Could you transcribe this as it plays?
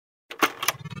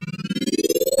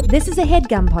This is a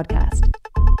HeadGum podcast.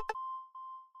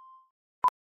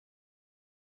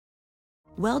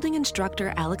 Welding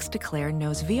instructor Alex DeClaire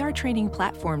knows VR training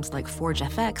platforms like Forge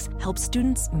FX help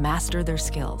students master their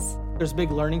skills. There's a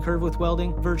big learning curve with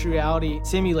welding. Virtual reality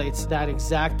simulates that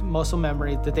exact muscle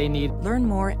memory that they need. Learn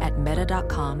more at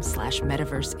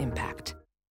meta.com/metaverseimpact.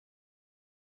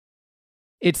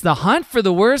 It's the hunt for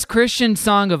the worst Christian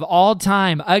song of all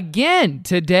time. Again,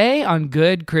 today on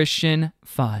Good Christian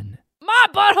Fun. My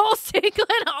butthole's tickling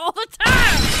all the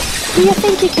time. Do you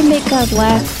think you can make God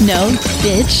laugh? No,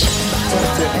 bitch.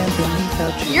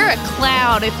 You're a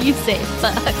clown if you say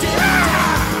fuck.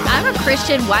 I'm a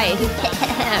Christian wife.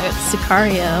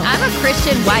 Sicario. I'm a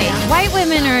Christian wife. White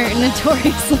women are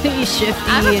notoriously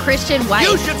shifty. I'm a Christian wife.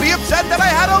 You should be upset that I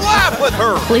had a laugh with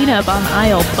her. Clean up on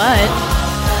aisle butt.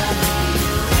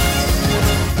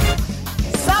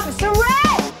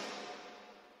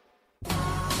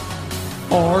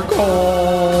 Our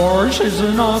gosh is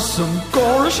an awesome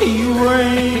gosh. He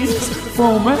reigns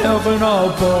from heaven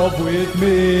above with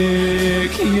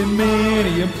Mickey and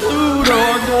Minnie and Pluto.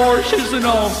 Our gosh is an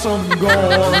awesome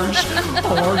gosh.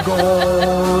 Our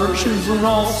gosh is an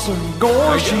awesome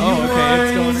gosh. He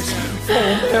reigns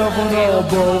from heaven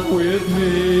above with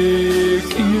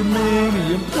Mickey and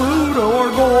Minnie and Pluto.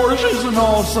 Our gosh is an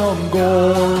awesome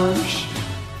gosh.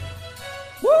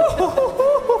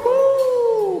 Woo-hoo-hoo-hoo-hoo.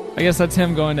 I guess that's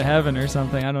him going to heaven or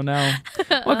something. I don't know.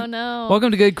 Oh, no.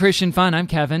 Welcome to Good Christian Fun. I'm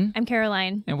Kevin. I'm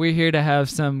Caroline. And we're here to have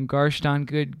some gosh darn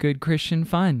good Christian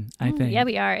fun, I think. Yeah,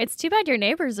 we are. It's too bad your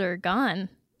neighbors are gone.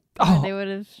 Oh. They would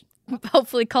have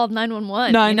hopefully called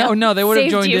 911. No, I know. No, they would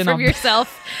have joined you in from on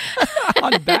yourself.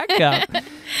 on backup.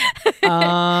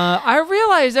 I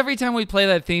realize every time we play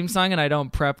that theme song and I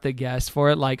don't prep the guests for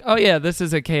it, like, oh yeah, this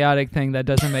is a chaotic thing that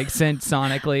doesn't make sense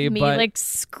sonically. Me but like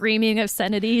screaming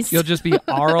obscenities. You'll just be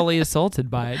orally assaulted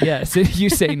by it. Yes, you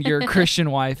saying you're a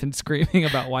Christian wife and screaming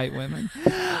about white women.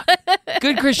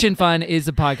 Good Christian Fun is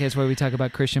a podcast where we talk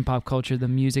about Christian pop culture, the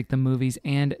music, the movies,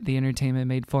 and the entertainment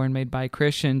made for and made by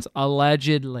Christians,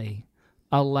 allegedly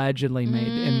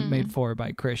made for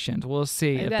by Christians. We'll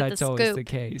see if that's always the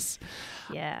case.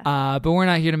 Yeah. But we're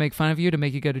not here to make fun of you, to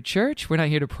make you go to church. We're not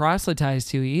here to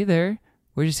proselytize you either.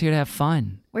 We're just here to have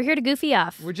fun. We're here to goofy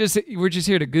off. We're just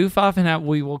here to goof off, and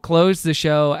we will close the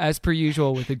show as per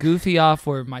usual with a goofy off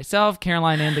where myself,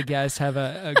 Caroline, and the guests have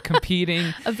a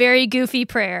competing, a very goofy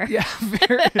prayer. Yeah,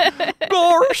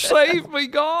 Lord save me,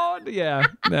 God. Yeah,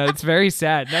 no, it's very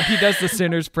sad. Now he does the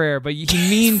sinner's prayer, but he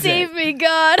means save me,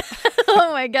 God.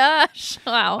 Oh my gosh!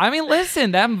 Wow. I mean,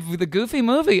 listen, the Goofy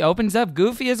movie opens up.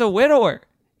 Goofy is a widower.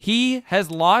 He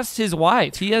has lost his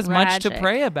wife. He has much to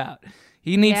pray about.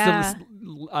 He needs to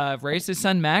raise his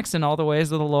son Max in all the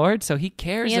ways of the Lord, so he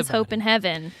cares. He has about hope in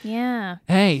heaven. Yeah.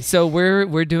 Hey, so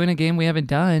we're doing a game we haven't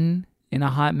done in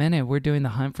a hot minute. We're doing the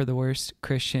hunt for the worst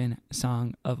Christian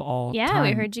song of all time. Yeah,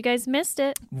 we heard you guys missed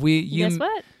it. Guess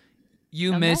what?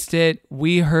 You missed it.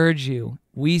 We heard you.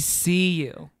 We see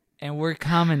you. And we're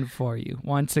coming for you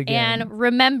once again. And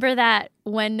remember that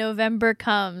when November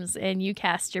comes and you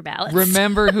cast your ballots.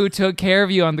 Remember who took care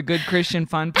of you on the Good Christian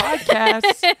Fun podcast.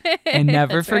 And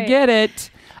never forget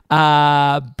it.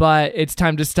 But it's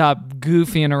time to stop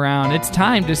goofing around. It's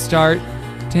time to start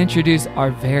to introduce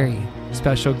our very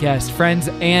special guest. Friends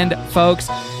and folks,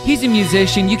 he's a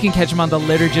musician. You can catch him on the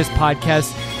Liturgist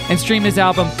podcast and stream his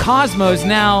album Cosmos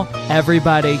now.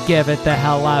 Everybody give it the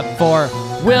hell up for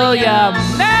William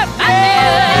Matthews!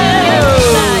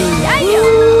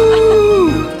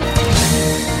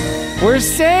 We're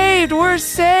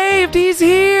saved! He's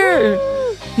here!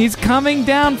 He's coming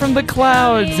down from the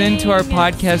clouds into our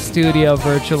podcast studio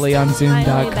virtually on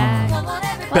Zoom.com.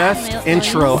 Best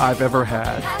intro I've ever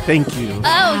had. Thank you.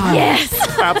 Oh, yes!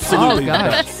 Absolutely. Oh,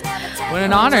 gosh. What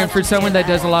an honor for someone that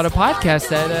does a lot of podcasts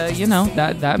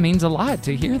that means a lot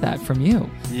to hear that from you.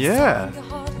 Yeah.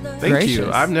 Thank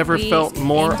you. I've never felt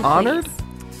more honored.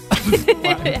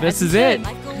 This is it.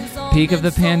 Peak of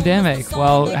the pandemic.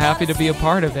 Well, happy to be a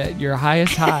part of it. Your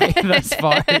highest high thus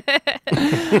far.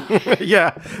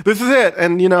 Yeah, this is it.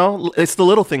 And, it's the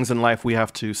little things in life we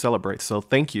have to celebrate. So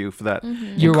thank you for that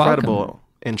incredible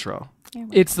intro.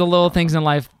 It's the little things in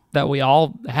life that we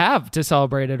all have to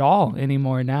celebrate at all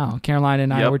anymore now. Caroline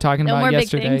and I were talking about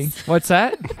yesterday. What's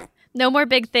that? No more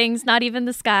big things, not even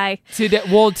the sky.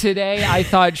 Today I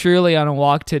thought truly on a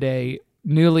walk today,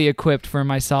 newly equipped for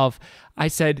myself, I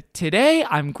said, today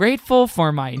I'm grateful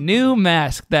for my new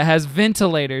mask that has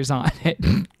ventilators on it.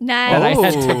 Nice. That I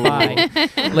had to buy,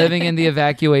 living in the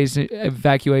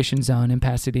evacuation zone in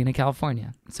Pasadena,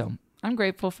 California. So I'm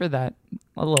grateful for that.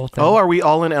 A little thing. Oh, are we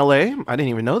all in LA? I didn't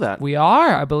even know that. We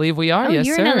are. I believe we are. Yes,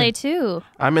 you're sir. in LA too.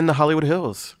 I'm in the Hollywood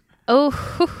Hills.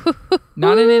 Oh.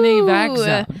 Not in any vac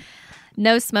zone.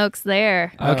 No smokes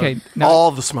there. Okay.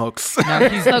 All the smokes. Now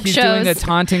he's doing a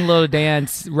taunting little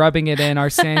dance, rubbing it in our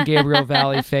San Gabriel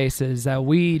Valley faces that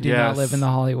we do not live in the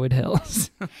Hollywood Hills.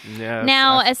 Yes,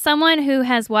 now, as someone who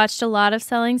has watched a lot of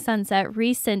Selling Sunset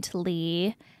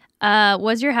recently,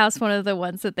 was your house one of the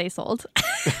ones that they sold?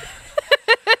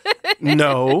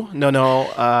 No,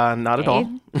 not at all.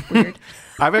 Weird.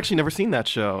 I've actually never seen that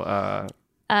show.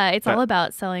 It's all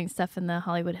about selling stuff in the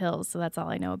Hollywood Hills, so that's all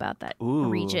I know about that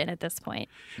region at this point.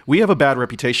 We have a bad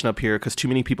reputation up here because too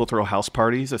many people throw house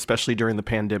parties, especially during the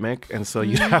pandemic. And so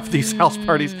you have these house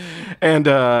parties. And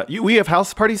we have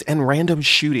house parties and random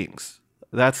shootings.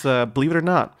 That's, believe it or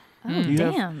not. Oh,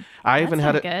 damn. I even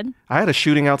had I had a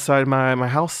shooting outside my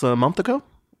house a month ago.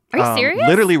 Are you serious?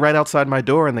 Literally right outside my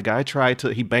door, and the guy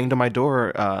he banged on my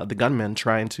door, the gunman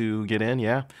trying to get in,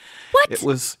 yeah. What? It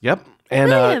was, yep.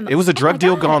 And it was a drug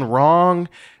deal gone wrong.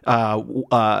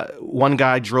 One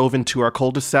guy drove into our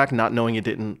cul-de-sac not knowing it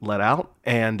didn't let out.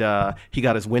 And he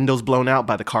got his windows blown out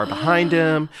by the car behind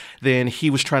him. Then he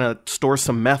was trying to store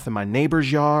some meth in my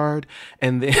neighbor's yard.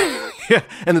 And then,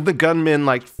 and then the gunman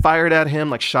like fired at him,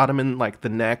 like shot him in like the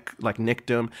neck, like nicked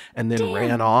him, and then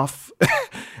ran off.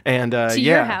 And to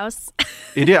your house.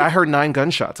 It did. I heard 9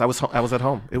 gunshots. I was at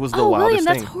home. It was the wildest William,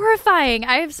 thing. that's horrifying.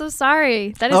 I am so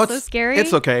sorry. That is so scary.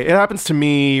 It's okay. It happens to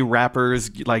me. Rappers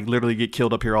like literally get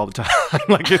killed up here all the time.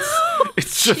 Like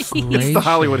it's just it's the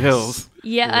Hollywood Hills.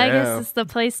 Yeah, I guess it's the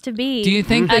place to be. Do you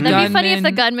think that'd be funny if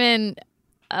the gunman?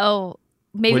 Oh,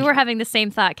 maybe we're having the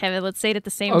same thought, Kevin. Let's say it at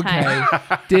the same time.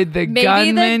 Did the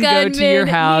gunman go to your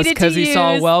house because he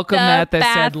saw a welcome mat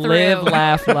that said "Live,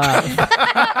 Laugh, Love"?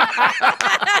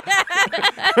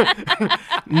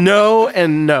 No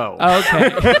and no.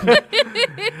 Okay.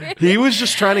 He was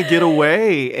just trying to get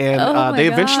away, and they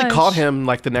eventually caught him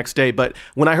like the next day. But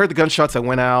when I heard the gunshots, I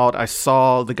went out. I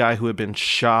saw the guy who had been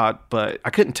shot, but I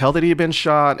couldn't tell that he had been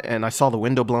shot. And I saw the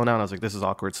window blown out. I was like, this is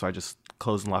awkward. So I just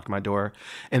closed and locked my door.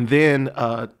 And then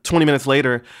 20 minutes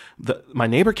later, my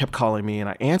neighbor kept calling me, and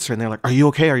I answered. And they're like, "Are you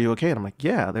okay? Are you okay?" And I'm like,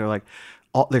 "Yeah." They're like,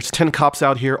 "There's 10 cops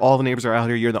out here. All the neighbors are out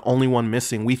here. You're the only one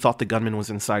missing. We thought the gunman was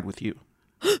inside with you."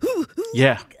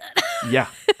 Yeah.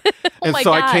 And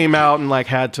so I came out and like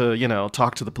had to,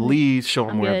 talk to the police, show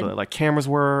them where the like cameras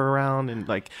were around, and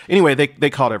like anyway, they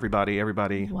caught everybody.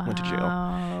 Everybody went to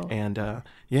jail, and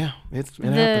it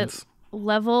happens.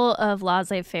 Level of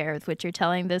laissez-faire with which you're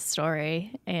telling this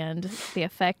story and the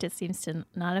effect it seems to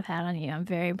not have had on you, I'm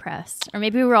very impressed. Or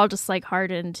maybe we're all just like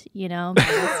hardened, by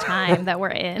this time that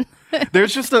we're in.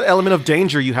 There's just an element of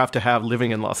danger you have to have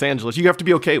living in Los Angeles. You have to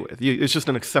be okay with. It's just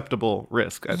an acceptable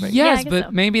risk, I think. Yes,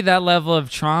 but maybe that level of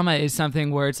trauma is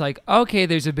something where it's like, okay,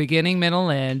 there's a beginning, middle,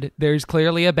 end. There's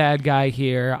clearly a bad guy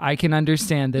here. I can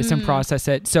understand this and process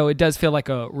it. So it does feel like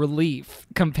a relief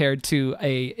compared to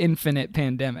a infinite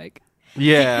pandemic.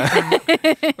 Yeah.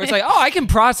 Where it's like, I can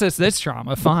process this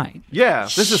trauma fine. Yeah,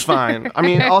 this is fine. I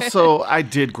mean, also, I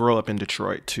did grow up in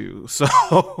Detroit, too.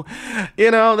 So,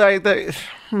 there's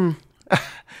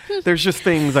just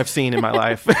things I've seen in my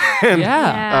life. And,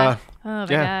 oh my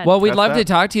God. Well, we'd love to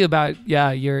talk to you about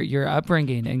your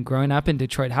upbringing and growing up in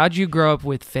Detroit. How'd you grow up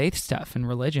with faith stuff and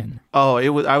religion? Oh,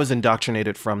 I was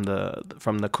indoctrinated from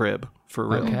the crib. For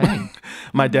real. Okay.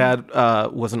 My dad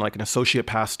wasn't like an associate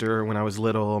pastor when I was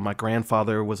little. My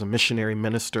grandfather was a missionary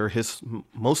minister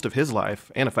most of his life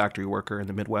and a factory worker in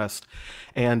the Midwest.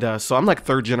 And so I'm like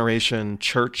 3rd generation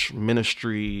church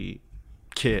ministry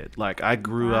kid. Like I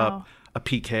grew up a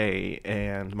PK,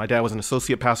 and my dad was an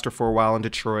associate pastor for a while in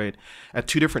Detroit at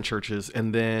 2 different churches,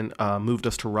 and then moved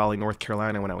us to Raleigh, North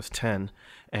Carolina when I was 10,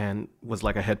 and was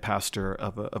like a head pastor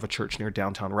of a church near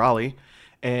downtown Raleigh.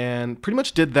 And pretty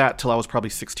much did that till I was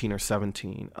probably 16 or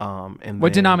 17. And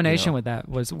what denomination was that?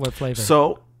 What flavor?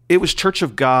 So it was Church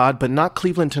of God, but not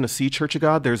Cleveland, Tennessee Church of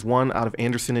God. There's one out of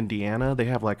Anderson, Indiana. They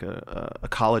have like a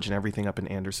college and everything up in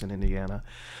Anderson, Indiana.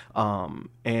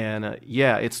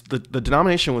 It's the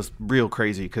denomination was real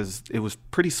crazy because it was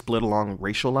pretty split along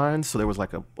racial lines. So there was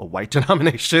like a white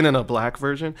denomination and a black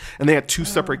version, and they had 2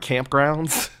 separate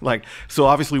campgrounds. So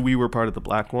obviously we were part of the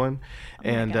black one.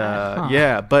 And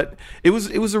but it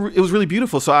was really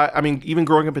beautiful. So I mean, even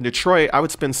growing up in Detroit, I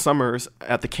would spend summers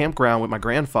at the campground with my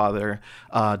grandfather,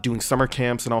 doing summer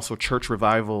camps and also church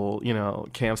revival,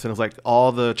 camps. And it was like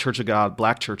all the Church of God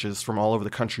black churches from all over the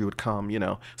country would come,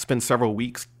 spend several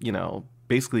weeks,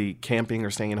 basically camping or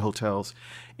staying in hotels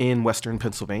in Western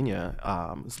Pennsylvania.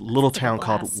 This little town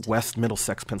called West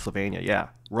Middlesex, Pennsylvania. Yeah,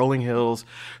 rolling hills.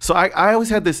 So I always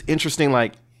had this interesting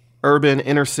like urban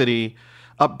inner city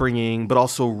upbringing, but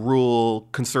also rural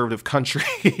conservative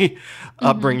country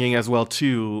upbringing as well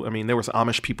too. I mean, there was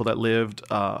Amish people that lived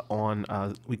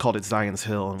on we called it Zion's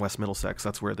Hill in West Middlesex.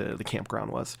 That's where the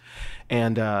campground was,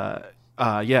 and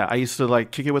I used to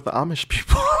like kick it with the Amish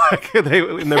people, like they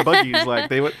in their buggies, like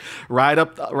they would ride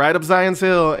up Zion's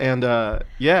Hill, and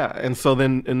and so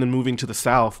then moving to the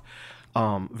South,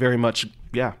 very much,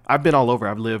 I've been all over.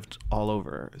 I've lived all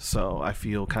over, so I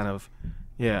feel kind of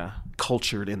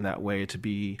cultured in that way to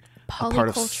be a part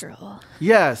of polycultural.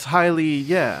 Yes, highly,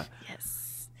 Yes.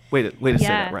 Way to say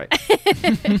that right.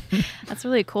 That's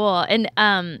really cool. And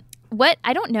what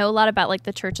I don't know a lot about like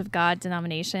the Church of God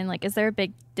denomination. Like, is there a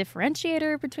big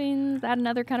differentiator between that and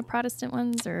other kind of Protestant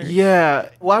ones? Or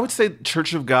well, I would say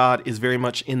Church of God is very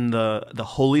much in the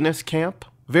holiness camp.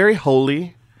 Very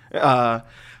holy,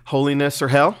 holiness or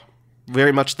hell.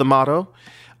 Very much the motto.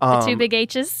 The two big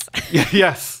H's.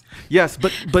 Yes,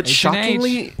 but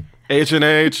shockingly,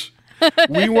 H&H.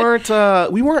 We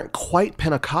weren't quite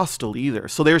Pentecostal either.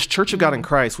 So there's Church of God in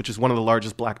Christ, which is one of the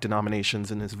largest black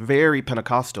denominations and is very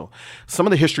Pentecostal. Some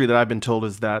of the history that I've been told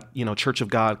is that, Church of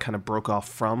God kind of broke off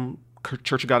from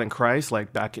Church of God in Christ,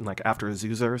 like back in like after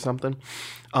Azusa or something,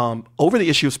 over the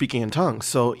issue of speaking in tongues.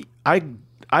 So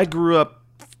I grew up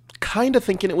kind of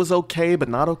thinking it was okay, but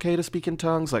not okay to speak in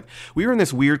tongues. Like, we were in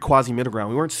this weird quasi-middle ground.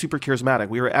 We weren't super charismatic.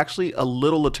 We were actually a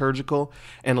little liturgical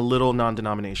and a little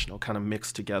non-denominational, kind of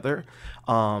mixed together.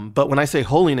 But when I say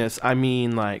holiness, I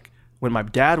mean, like, when my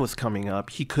dad was coming up,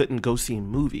 he couldn't go see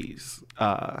movies.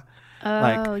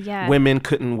 Women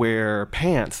couldn't wear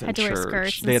pants in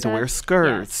church. They had to wear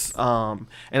skirts. Yes.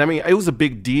 And I mean, it was a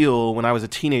big deal when I was a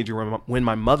teenager when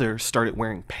my mother started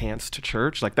wearing pants to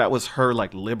church. Like, that was her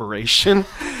like liberation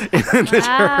in the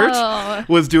church,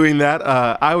 was doing that.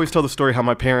 I always tell the story how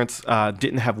my parents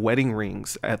didn't have wedding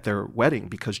rings at their wedding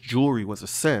because jewelry was a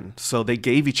sin. So they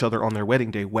gave each other on their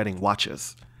wedding day wedding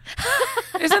watches.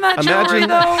 Isn't that jewelry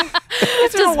though?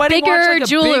 Just bigger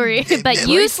jewelry, but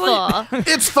useful.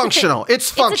 It's functional.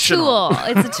 It's functional.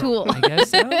 It's a tool. I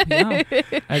guess so.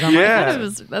 Yeah.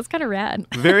 That's kind of rad.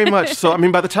 Very much. So, I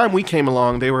mean, by the time we came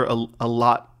along, they were a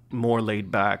lot more laid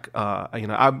back.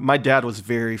 My dad was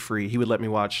very free. He would let me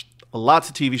watch lots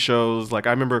of TV shows. Like,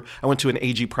 I remember I went to an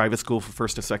AG private school for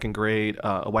first and second grade,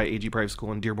 a white AG private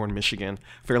school in Dearborn, Michigan,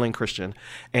 Fairlane Christian.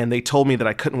 And they told me that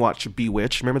I couldn't watch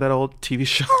Bewitched. Remember that old TV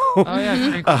show? Oh,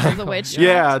 yeah. The witch.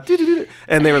 Yeah.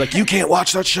 And they were like, you can't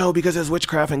watch that show because it's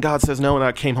witchcraft. And God says no. And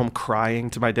I came home crying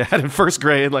to my dad in first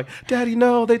grade. Like, Daddy,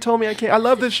 no, they told me I can't. I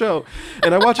love this show.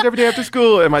 And I watch it every day after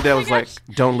school. And my dad was like,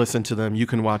 don't listen to them. You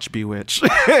can watch Bewitched.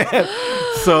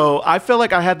 So I felt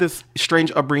like I had this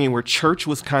strange upbringing where church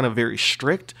was kind of very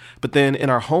strict, but then in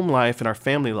our home life, in our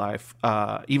family life,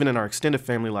 even in our extended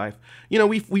family life,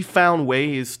 we found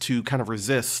ways to kind of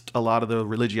resist a lot of the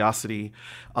religiosity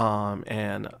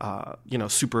and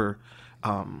super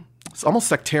it's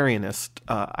almost sectarianist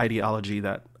ideology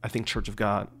that I think Church of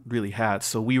God really had.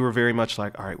 So we were very much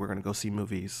like, all right, we're going to go see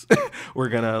movies. We're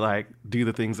going to like do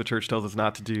the things the church tells us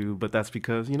not to do, but that's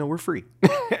because, we're free.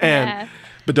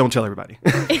 But don't tell everybody.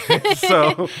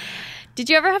 So did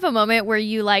you ever have a moment where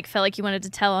you like felt like you wanted to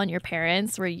tell on your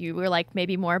parents, where you were like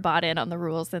maybe more bought in on the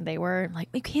rules than they were? Like,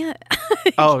 we can't,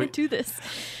 can't do this.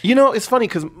 It's funny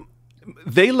because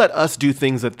they let us do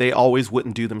things that they always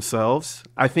wouldn't do themselves.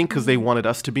 I think because they wanted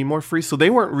us to be more free. So they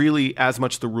weren't really as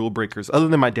much the rule breakers, other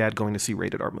than my dad going to see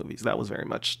rated R movies. That was very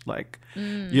much like,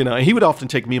 and he would often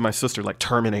take me and my sister like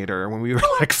Terminator when we were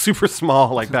like super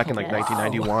small, like back in like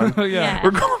 1991. Oh, yeah.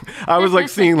 I was like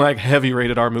seeing like heavy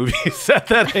rated R movies at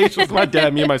that age with my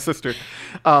dad, me and my sister.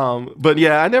 But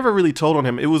yeah, I never really told on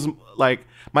him. It was like,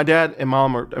 my dad and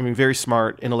mom are, very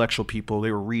smart, intellectual people.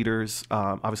 They were readers.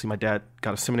 Obviously, my dad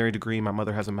got a seminary degree. My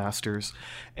mother has a master's.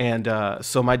 And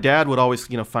so my dad would always,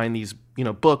 find these,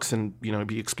 books and,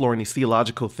 be exploring these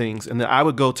theological things. And then I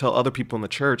would go tell other people in the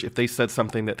church if they said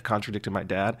something that contradicted my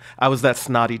dad. I was that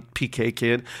snotty PK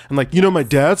kid. I'm like, my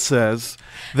dad says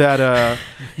that,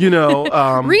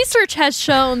 research has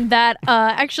shown that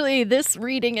actually this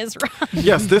reading is wrong.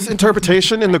 Yes, this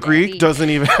interpretation in the Greek doesn't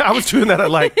even, I was doing that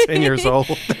at like 10 years old.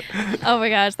 Oh my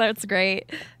gosh, that's great.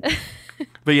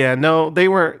 But yeah, no, they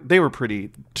were pretty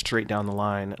straight down the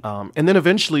line. And then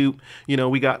eventually,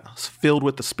 we got filled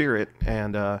with the Spirit,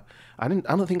 and I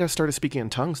don't think I started speaking in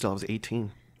tongues till I was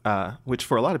 18. Which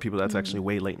for a lot of people, that's actually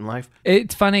way late in life.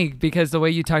 It's funny because the way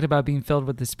you talked about being filled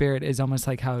with the Spirit is almost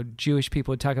like how Jewish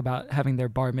people would talk about having their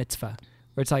bar mitzvah.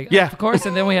 Where it's like, yeah, of course,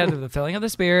 and then we had the filling of the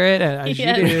Spirit, as you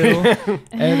do,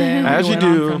 and then as you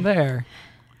do from there.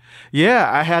 Yeah,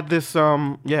 I had this.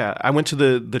 I went to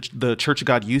the Church of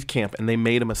God youth camp, and they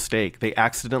made a mistake. They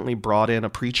accidentally brought in a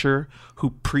preacher who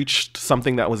preached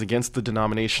something that was against the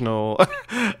denominational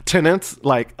tenets,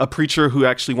 like a preacher who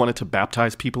actually wanted to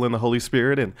baptize people in the Holy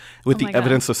Spirit and with the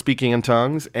evidence of speaking in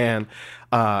tongues. And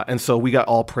so we got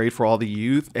all prayed for all the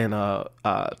youth, and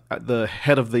the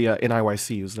head of the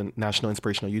NIYC, was the National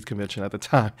Inspirational Youth Convention at the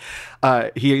time,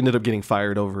 he ended up getting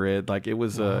fired over it. Like it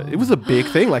was a big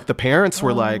thing. Like the parents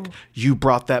were like, "You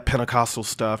brought that Pentecostal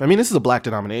stuff." I mean, this is a black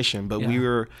denomination, but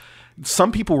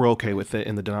some people were okay with it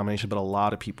in the denomination, but a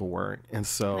lot of people weren't. And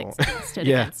so stood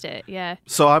against it. Yeah.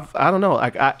 So I don't know.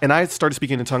 I started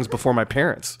speaking in tongues before my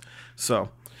parents. So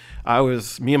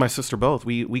me and my sister both,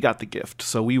 we got the gift.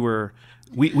 So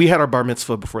we had our bar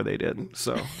mitzvah before they did.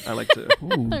 So I like to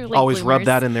always rub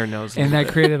that in their nose. And that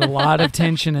created a lot of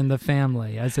tension in the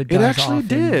family, as it does. It actually often.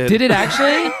 did. Did it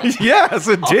actually? Yes,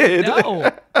 it did.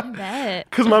 No. I bet.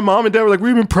 Because my mom and dad were like,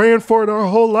 we've been praying for it our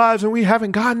whole lives and we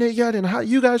haven't gotten it yet. And how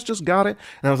you guys just got it?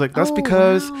 And I was like, that's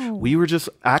because we were just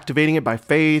activating it by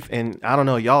faith. And I don't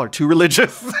know, y'all are too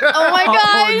religious. Oh my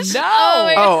gosh.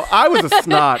 Oh, I was a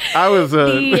snot. I was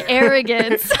the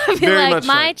arrogance. I feel Very like much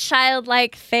my so.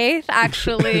 childlike faith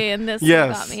actually, and this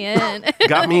Yes. got me in.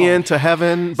 got me into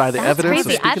heaven by the That's evidence crazy.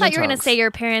 of speaking I thought in you were going to tongues. say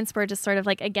your parents were just sort of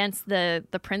like against the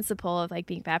principle of like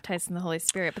being baptized in the Holy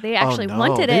Spirit, but they actually no.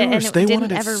 wanted They it were- and it they didn't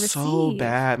wanted it ever so receive.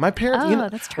 bad. My parents, Oh,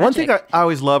 that's one thing tragic. I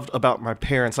always loved about my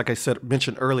parents, like I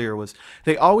mentioned earlier, was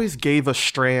they always gave us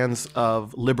strands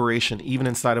of liberation, even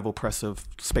inside of oppressive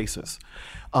spaces.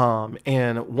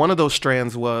 And one of those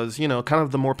strands was, kind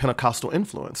of the more Pentecostal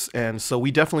influence. And so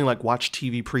we definitely like watched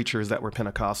TV preachers that were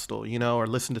Pentecostal, or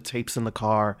listened to tapes in the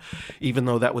car, even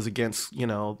though that was against,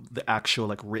 the actual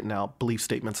like written out belief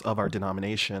statements of our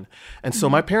denomination. And so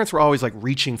my parents were always like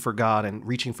reaching for God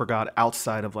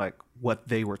outside of like what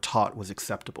they were taught was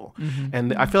acceptable.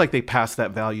 And I feel like they passed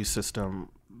that value system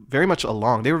very much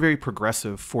along. They were very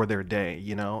progressive for their day,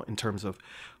 in terms of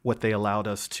what they allowed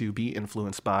us to be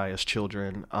influenced by as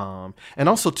children, and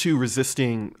also to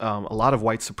resisting a lot of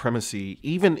white supremacy,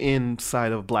 even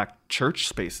inside of black church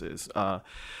spaces.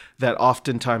 That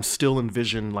oftentimes still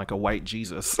envision like a white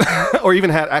Jesus, or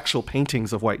even had actual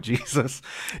paintings of white Jesus,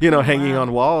 hanging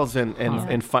on walls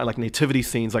and find like nativity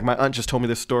scenes. Like my aunt just told me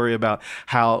this story about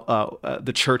how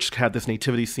the church had this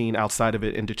nativity scene outside of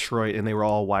it in Detroit, and they were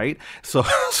all white. So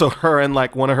her and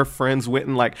like one of her friends went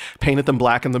and like painted them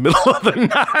black in the middle of the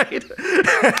night.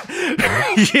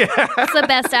 Yeah, It's the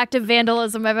best act of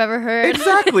vandalism I've ever heard.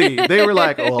 exactly. They were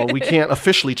like, "Well, we can't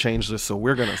officially change this, so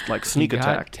we're gonna like sneak You got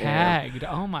attack." tagged.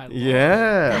 Oh my Lord.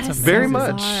 Yeah, That is very so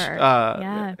much. bizarre.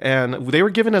 Yeah. And they were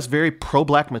giving us very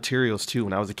pro-black materials too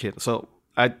when I was a kid. So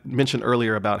I mentioned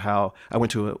earlier about how I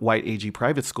went to a white AG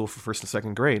private school for first and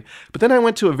second grade, but then I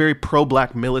went to a very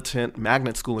pro-black militant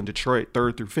magnet school in Detroit,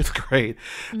 3rd through 5th grade.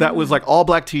 That was like all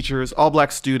black teachers, all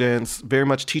black students, very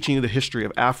much teaching you the history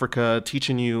of Africa,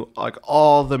 teaching you like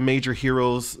all the major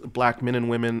heroes, black men and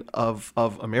women of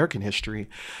American history.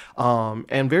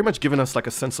 And very much giving us like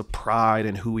a sense of pride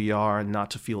in who we are and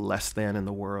not to feel less than in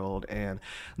the world. And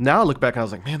now I look back and I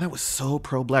was like, man, that was so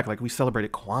pro-black. Like we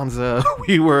celebrated Kwanzaa.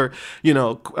 We were,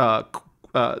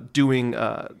 doing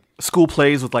school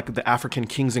plays with like the African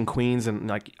kings and queens, and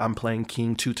like I'm playing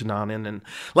King Tutankhamun and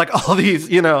like all these,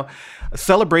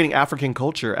 celebrating African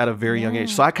culture at a very young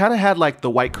age. So I kind of had like the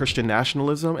white Christian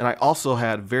nationalism, and I also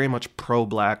had very much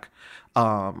pro-black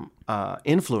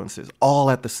influences all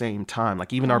at the same time.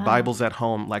 Like even our Bibles at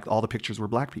home, like all the pictures were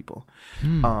black people.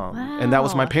 And that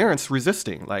was my parents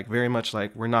resisting, like very much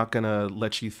like, we're not going to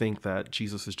let you think that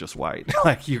Jesus is just white.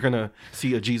 Like you're going to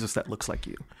see a Jesus that looks like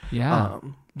you. Yeah.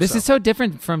 This is so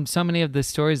different from so many of the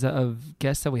stories of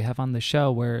guests that we have on the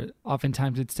show, where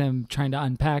oftentimes it's them trying to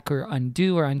unpack or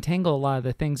undo or untangle a lot of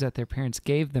the things that their parents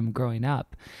gave them growing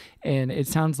up. And it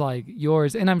sounds like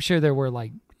yours, and I'm sure there were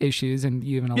like issues, and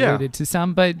you even alluded to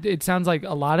some, but it sounds like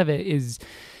a lot of it is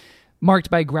marked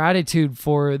by gratitude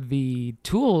for the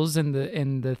tools and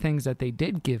the things that they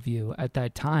did give you at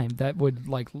that time that would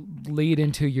like lead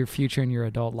into your future and your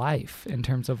adult life in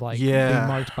terms of like being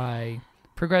marked by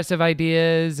progressive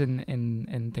ideas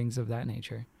and things of that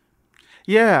nature.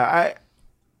 Yeah,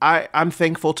 I'm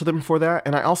thankful to them for that,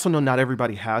 and I also know not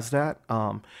everybody has that.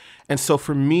 And so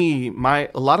for me,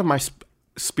 a lot of my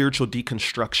spiritual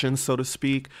deconstruction, so to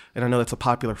speak. And I know that's a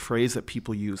popular phrase that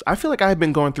people use. I feel like I had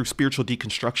been going through spiritual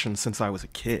deconstruction since I was a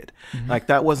kid. Like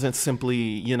that wasn't simply,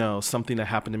 you know, something that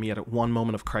happened to me at one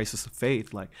moment of crisis of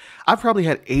faith. Like I've probably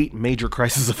had 8 major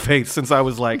crises of faith since I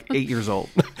was like 8 years old.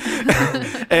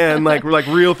 And like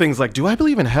real things like, do I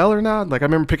believe in hell or not? Like I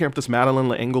remember picking up this Madeleine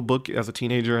L'Engle book as a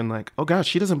teenager and like, oh gosh,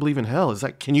 she doesn't believe in hell. Is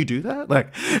that, can you do that?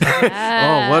 Like,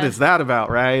 oh, what is that about?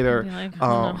 Right. Or, like,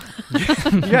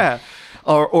 yeah.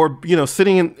 Or you know,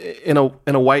 sitting in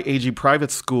a white AG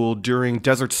private school during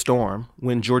Desert Storm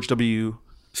when George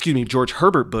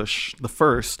Herbert Bush the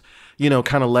first, you know,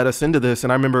 kind of led us into this.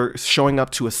 And I remember showing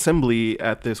up to assembly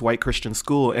at this white Christian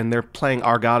school and they're playing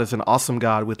Our God is an Awesome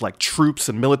God with like troops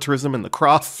and militarism and the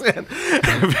cross and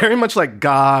very much like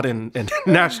God and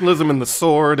nationalism and the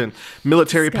sword and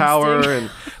military power.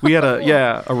 And we had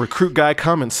a recruit guy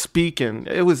come and speak and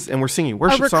we're singing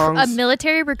worship songs. A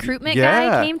military recruitment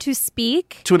guy came to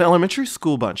speak? To an elementary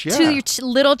school bunch, yeah. To your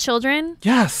little children?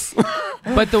 Yes.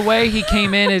 But the way he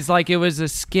came in is like it was a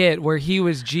skit where he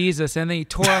was Jesus and then he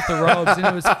tore off the robes and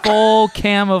it was full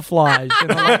camouflage and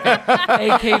like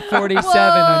an AK-47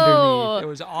 underneath. It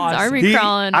was awesome. Army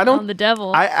crawling on the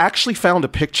devil. I actually found a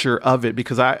picture of it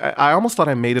because I almost thought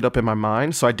I made it up in my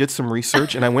mind. So I did some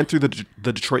research and I went through the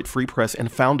Detroit Free Press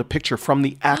and found a picture from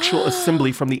the actual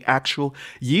assembly from the actual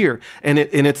year. And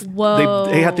it's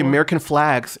they had the American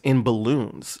flags in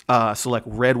balloons. So like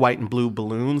red, white, and blue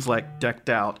balloons like decked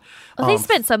out. They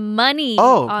spent some money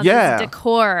on this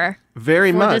decor.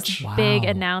 Very much. This big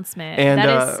announcement. And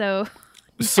that is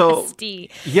so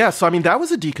nasty. Yeah, so I mean, that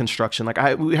was a deconstruction. Like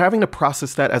having to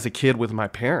process that as a kid with my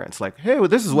parents. Like, hey, well,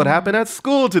 this is what happened at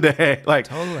school today. Like,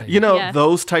 you know,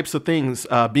 those types of things.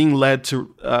 Being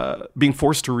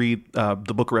forced to read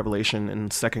the Book of Revelation in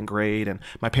 2nd grade, and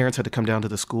my parents had to come down to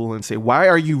the school and say, "Why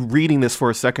are you reading this for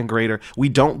a 2nd grader? We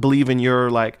don't believe in your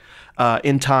like."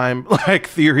 End time like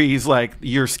theories, like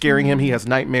you're scaring him, he has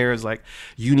nightmares, like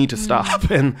you need to stop.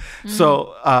 And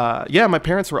so my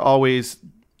parents were always,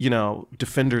 you know,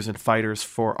 defenders and fighters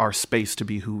for our space to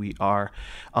be who we are.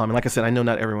 And like I said, I know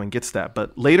not everyone gets that,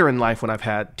 but later in life when I've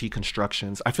had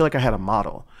deconstructions, I feel like I had a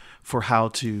model for how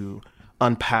to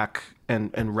unpack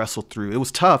and wrestle through. It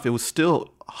was tough, it was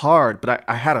still hard, but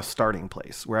I had a starting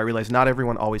place where I realized not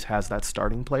everyone always has that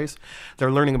starting place.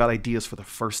 They're learning about ideas for the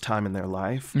first time in their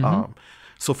life.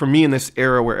 So for me in this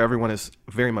era where everyone is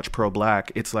very much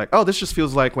pro-Black, it's like, oh, this just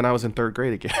feels like when I was in 3rd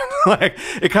grade again. Like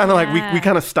it kind of like we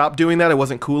kind of stopped doing that. It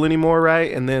wasn't cool anymore,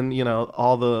 right? And then, you know,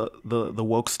 all the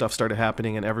woke stuff started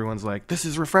happening and everyone's like, this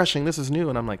is refreshing, this is new.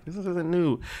 And I'm like, this isn't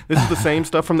new. This is the same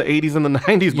stuff from the 80s and the 90s. Black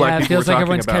people were talking about. Yeah, it feels like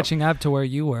everyone's catching up to where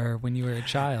you were when you were a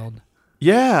child.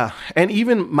 Yeah. And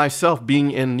even myself being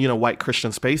in, you know, white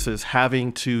Christian spaces,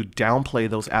 having to downplay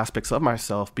those aspects of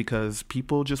myself because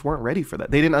people just weren't ready for that.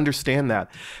 They didn't understand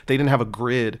that. They didn't have a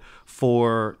grid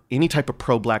for any type of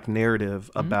pro-Black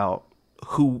narrative about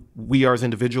who we are as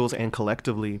individuals and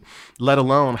collectively, let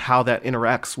alone how that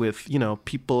interacts with, you know,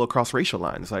 people across racial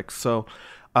lines. Like, so,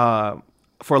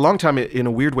 for a long time, in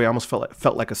a weird way, I almost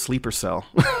felt like a sleeper cell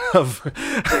of,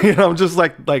 you know, just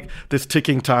like this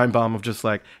ticking time bomb of just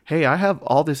like, hey, I have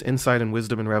all this insight and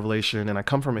wisdom and revelation, and I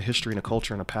come from a history and a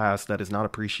culture and a past that is not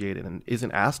appreciated and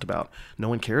isn't asked about. No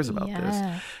one cares about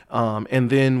this.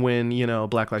 And then when, you know,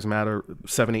 Black Lives Matter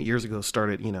 7-8 years ago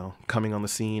started, you know, coming on the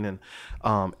scene and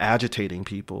agitating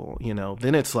people, you know,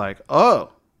 then it's like,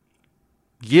 oh,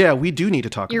 yeah, we do need to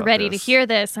talk about this. You're ready to hear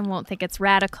this and won't think it's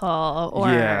radical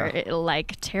or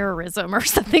like terrorism or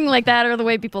something like that, or the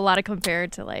way people a lot of compare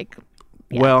it to like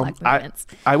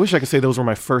I wish I could say those were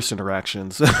my first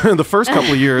interactions. The first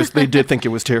couple of years, they did think it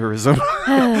was terrorism.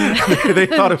 They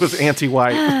thought it was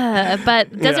anti-white.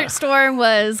 But Desert Storm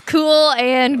was cool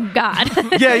and God.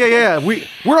 Yeah.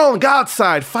 We're on God's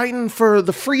side, fighting for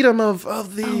the freedom of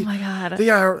the. Oh my God.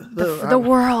 The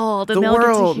world. The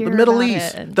world. The Middle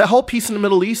East. That whole Peace in the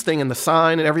Middle East thing and the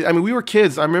sign and everything. I mean, we were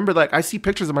kids. I remember, like, I see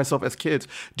pictures of myself as kids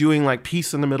doing like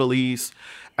Peace in the Middle East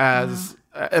as.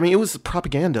 I mean, it was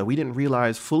propaganda. We didn't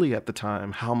realize fully at the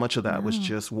time how much of that was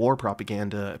just war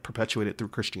propaganda perpetuated through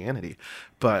Christianity.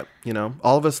 But, you know,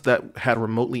 all of us that had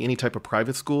remotely any type of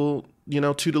private school, you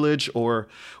know, tutelage or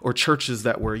churches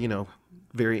that were, you know,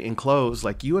 very enclosed,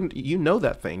 like you know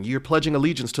that thing. You're pledging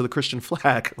allegiance to the Christian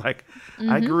flag. Like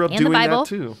I grew up doing that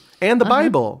too. And the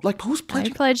Bible. Like who's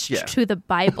pledging? I pledged to the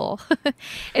Bible.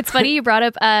 It's funny you brought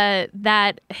up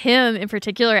that hymn in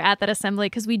particular at that assembly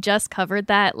because we just covered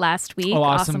that last week. Oh,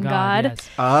 Awesome God. Yes.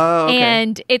 Oh, okay.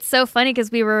 And it's so funny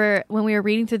because when we were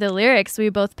reading through the lyrics,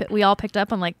 we all picked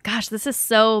up on like, gosh, this is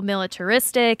so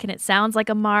militaristic and it sounds like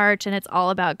a march and it's all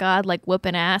about God like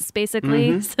whooping ass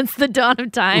basically since the dawn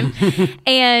of time.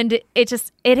 And it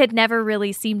had never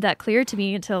really seemed that clear to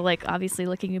me until, like, obviously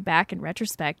looking back in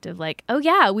retrospect of like, oh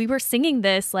yeah, we were singing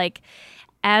this like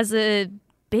as a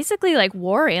basically like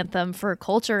war anthem for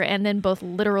culture, and then both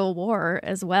literal war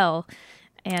as well.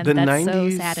 And the that's 90s, so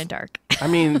sad and dark. I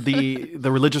mean, the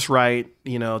religious right,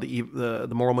 you know, the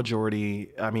moral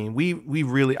majority. I mean, we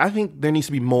really, I think there needs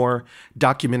to be more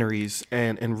documentaries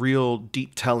and real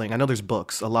deep telling. I know there's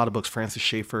books, a lot of books. Francis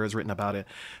Schaeffer has written about it.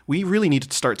 We really need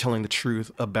to start telling the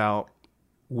truth about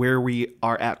where we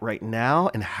are at right now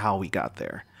and how we got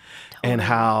there. Totally. And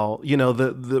how, you know,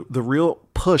 the real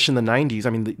push in the 90s,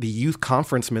 I mean, the youth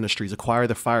conference ministries, Acquire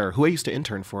the Fire, who I used to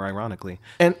intern for, ironically.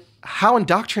 And how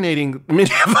indoctrinating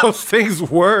many of those things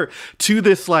were to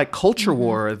this like culture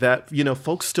war that, you know,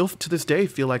 folks still to this day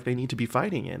feel like they need to be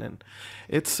fighting in. And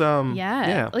it's Well,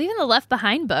 even the Left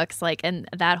Behind books, like, and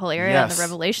that whole area and the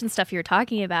Revelation stuff you're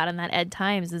talking about in that Ed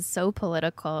Times is so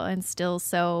political and still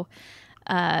so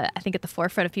I think at the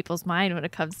forefront of people's mind when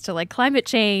it comes to like climate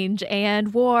change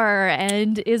and war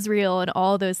and Israel and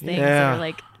all those things that are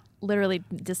like literally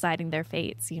deciding their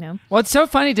fates, you know? Well, it's so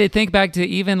funny to think back to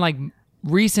even like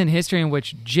recent history in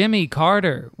which Jimmy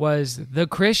Carter was the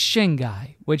Christian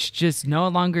guy, which just no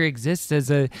longer exists as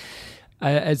a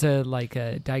like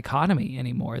a dichotomy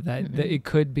anymore, that it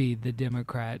could be the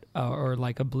Democrat or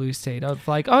like a blue state of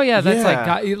like, oh yeah, that's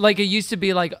like it used to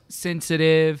be like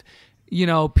sensitive, you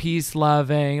know, peace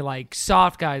loving, like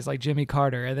soft guys like Jimmy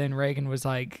Carter. And then Reagan was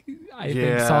like, I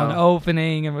think saw an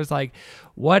opening and was like,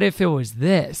 what if it was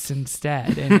this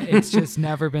instead? And it's just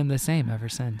never been the same ever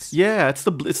since. Yeah, it's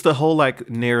the whole like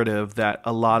narrative that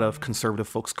a lot of conservative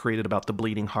folks created about the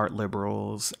bleeding heart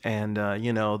liberals and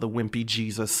you know, the wimpy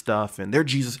Jesus stuff and their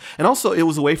Jesus. And also it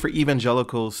was a way for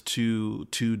evangelicals to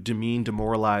demean,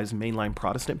 demoralize mainline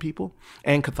Protestant people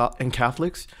and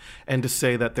Catholics, and to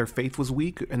say that their faith was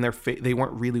weak and they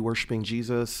weren't really worshiping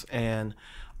Jesus. And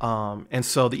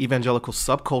so the evangelical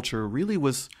subculture really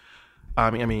was, I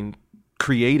mean,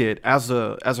 created as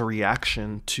a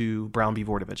reaction to Brown v.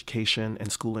 Board of Education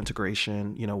and school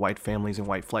integration, you know, white families and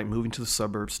white flight moving to the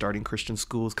suburbs, starting Christian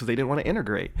schools because they didn't want to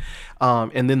integrate.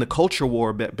 And then the culture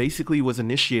war that basically was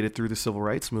initiated through the civil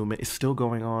rights movement is still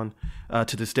going on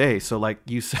to this day. So like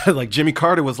you said, like Jimmy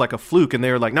Carter was like a fluke and they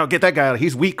were like, no, get that guy out.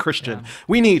 He's weak Christian. Yeah.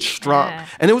 We need strong. Yeah.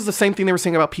 And it was the same thing they were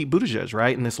saying about Pete Buttigieg,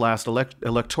 right? In this last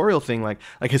electoral thing, like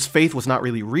his faith was not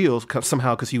really real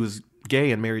somehow because he was gay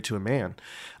and married to a man.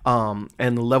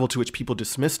 And the level to which people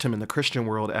dismissed him in the Christian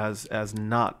world as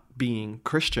not being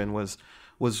Christian was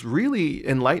really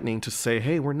enlightening to say,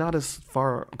 hey, we're not as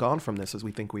far gone from this as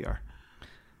we think we are.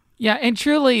 Yeah, and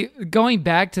truly going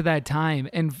back to that time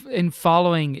and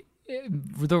following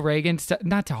the Reagan stuff,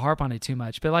 not to harp on it too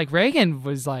much, but like Reagan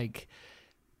was like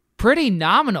pretty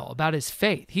nominal about his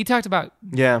faith. He talked about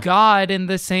God in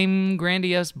the same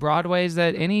grandiose broad ways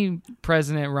that any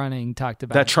president running talked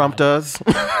about. That Trump does.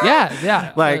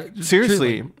 Yeah. Like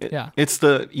seriously, it's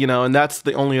the, you know, and that's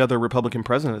the only other Republican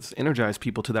president that's energized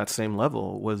people to that same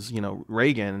level was, you know,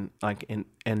 Reagan, like,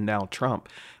 and now Trump.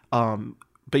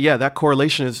 But yeah, that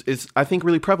correlation is I think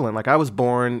really prevalent. Like I was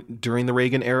born during the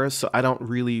Reagan era, so I don't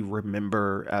really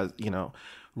remember as, you know,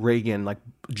 Reagan, like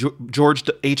George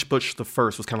H. Bush the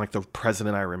first was kind of like the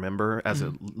president I remember as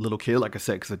a little kid, like I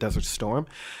said, because of Desert Storm.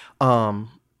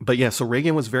 But yeah, so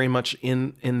Reagan was very much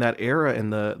in that era,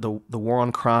 and the war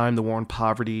on crime, the war on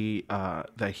poverty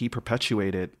that he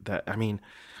perpetuated. That, I mean,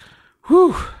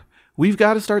 we've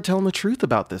got to start telling the truth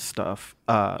about this stuff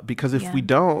because if we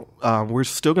don't, we're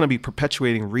still going to be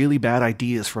perpetuating really bad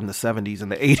ideas from the 70s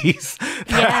and the 80s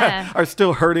that are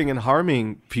still hurting and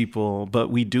harming people, but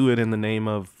we do it in the name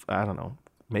of, I don't know,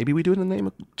 maybe we do it in the name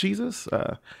of Jesus.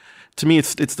 To me,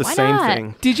 it's the same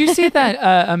thing. Did you see that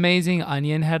amazing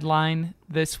Onion headline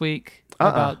this week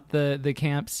about the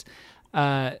camps?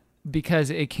 Because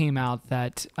it came out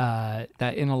that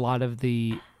in a lot of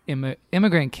the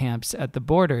immigrant camps at the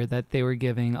border that they were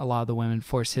giving a lot of the women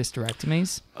forced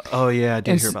hysterectomies. Oh yeah, I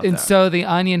did hear about that. And so the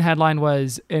Onion headline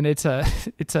was, and it's a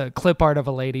clip art of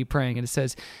a lady praying, and it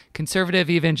says, "Conservative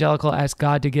evangelical asks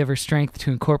God to give her strength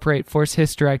to incorporate forced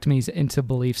hysterectomies into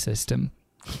belief system."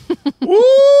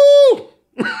 Woo!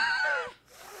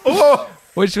 Oh,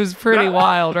 which was pretty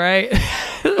wild, right?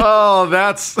 Oh,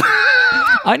 that's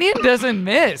Onion doesn't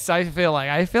miss. I feel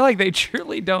like they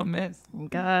truly don't miss.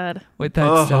 God, with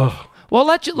that stuff. Well,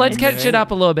 let's catch it up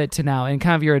a little bit to now in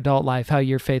kind of your adult life, how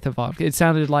your faith evolved. It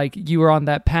sounded like you were on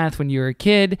that path when you were a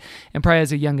kid and probably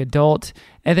as a young adult,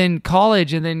 and then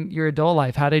college, and then your adult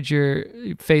life. How did your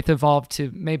faith evolve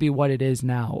to maybe what it is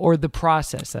now, or the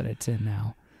process that it's in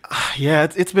now? Yeah,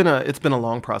 it's been a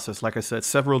long process. Like I said,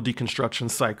 several deconstruction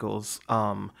cycles.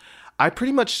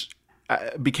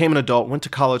 I became an adult, went to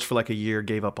college for like a year,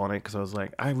 gave up on it because I was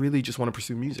like, I really just want to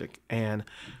pursue music. And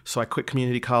so I quit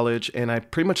community college and I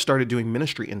pretty much started doing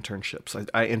ministry internships.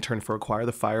 I interned for Acquire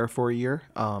the Fire for a year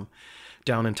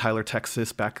down in Tyler,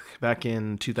 Texas, back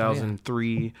in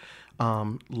 2003.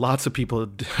 Lots of people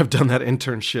have done that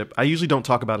internship. I usually don't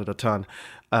talk about it a ton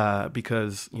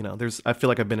because, I feel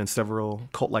like I've been in several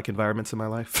cult-like environments in my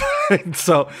life.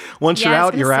 So once you're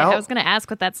out, you're out. I was going to ask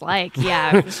what that's like.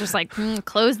 Yeah, it's just like,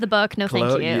 close the book. No,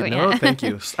 thank you. No, thank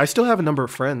you. I still have a number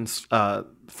of friends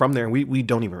from there, and we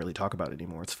don't even really talk about it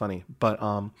anymore. It's funny. But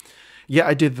yeah,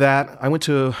 I did that. I went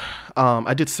to,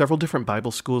 I did several different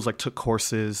Bible schools, like took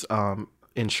courses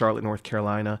in Charlotte, North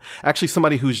Carolina. Actually,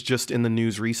 somebody who's just in the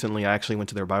news recently, I actually went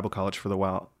to their Bible college for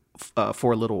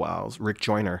a little while, Rick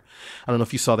Joyner. I don't know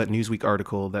if you saw that Newsweek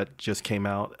article that just came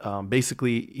out.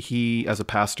 Basically, he, as a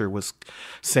pastor, was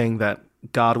saying that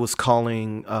God was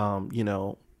calling,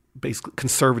 basically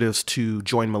conservatives to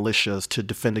join militias to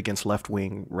defend against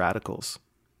left-wing radicals.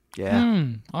 Yeah.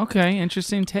 Okay.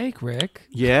 Interesting take, Rick.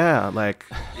 Yeah. Like,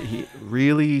 he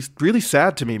really, really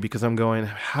sad to me because I'm going,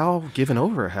 how given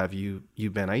over have you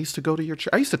been? I used to go to your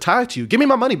church. I used to tithe to you. Give me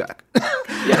my money back.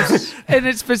 Yes. And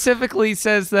it specifically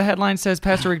says, the headline says,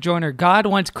 Pastor Rick Joyner, God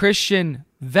wants Christian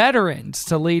veterans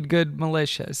to lead good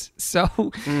militias.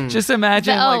 So just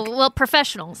imagine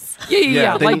professionals.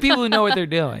 Yeah. Like people who know what they're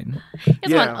doing. He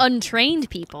doesn't want untrained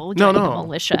people joining the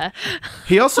militia.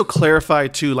 He also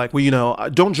clarified too, like,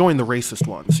 don't join the racist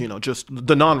ones, just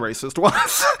the non-racist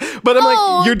ones. But I'm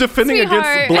like, you're defending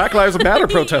against Black Lives Matter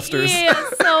protesters. Yeah,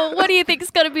 so what do you think is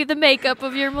going to be the makeup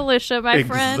of your militia, my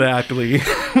friend? Exactly.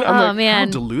 Man.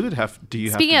 How deluded do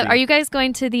you have to be? Are you guys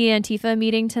going to the Antifa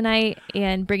meeting tonight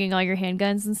and bringing all your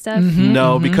handguns and stuff?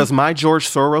 No, because my George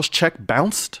Soros check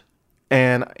bounced.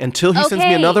 And until he sends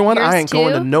me another one, I ain't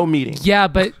going to no meeting. Yeah,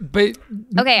 but okay,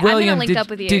 William, I'm gonna link up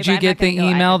with you. Did you get the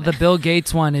email? The Bill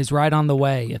Gates one is right on the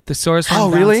way. If the source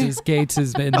one bounces, Gates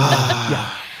has been.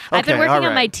 Yeah. I've been working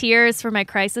on my tiers for my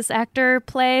crisis actor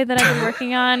play that I've been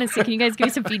working on. So can you guys give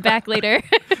me some feedback later?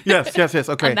 Yes.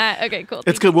 Okay. On that? Okay, cool.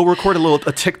 It's good. We'll record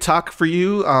a TikTok for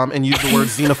you and use the word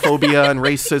xenophobia and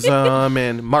racism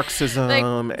and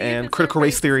Marxism and critical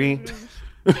race theory.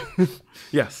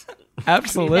 Yes.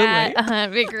 Absolutely.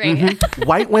 That'd be great. Mm-hmm.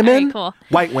 White women, right, cool.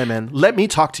 White women, let me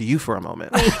talk to you for a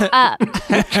moment. Wake up.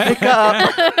 Wake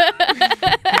up.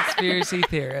 Conspiracy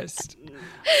theorist.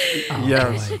 Oh,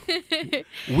 yes. Boy.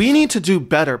 We need to do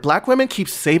better. Black women keep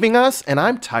saving us, and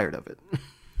I'm tired of it.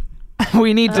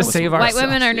 We need to save ourselves. White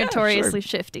women are notoriously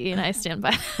shifty, and I stand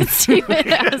by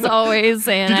that, as always.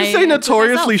 And Did you say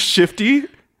notoriously shifty?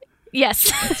 Yes.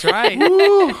 That's right.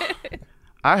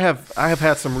 I have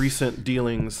had some recent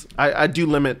dealings. I do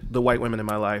limit the white women in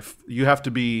my life. You have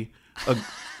to be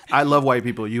I love white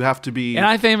people. You have to be and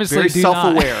I famously very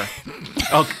self-aware.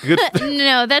 Oh, good.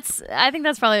 No, I think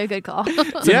that's probably a good call.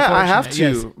 Yeah, I have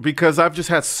to because I've just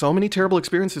had so many terrible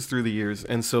experiences through the years.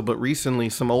 And so, but recently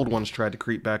some old ones tried to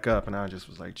creep back up and I just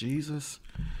was like, Jesus,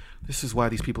 this is why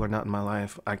these people are not in my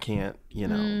life. I can't,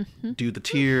 do the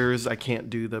tears. I can't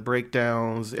do the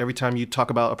breakdowns. Every time you talk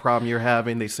about a problem you're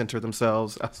having, they center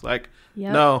themselves. I was like,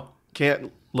 no,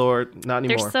 can't, Lord, not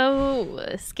anymore. They're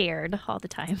so scared all the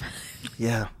time.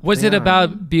 Yeah. Was it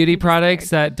about beauty products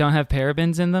that don't have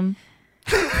parabens in them?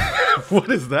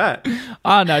 What is that?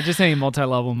 Oh, no, just any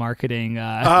multi-level marketing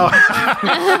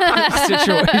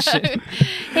situation.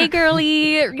 Hey,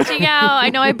 girly, reaching out. I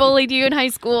know I bullied you in high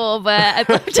school, but I'd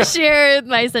love to share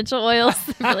my essential oils.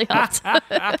 It really helped.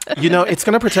 It's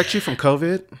going to protect you from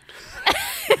COVID.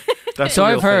 That's so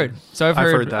I've heard. Thing. So I've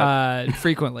heard that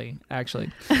frequently,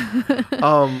 actually.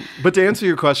 But to answer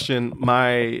your question,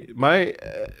 my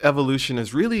evolution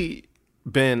has really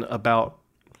been about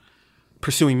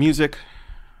pursuing music,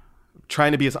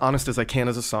 trying to be as honest as I can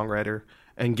as a songwriter,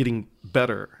 and getting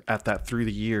better at that through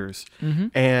the years,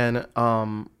 and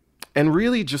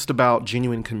really just about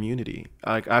genuine community.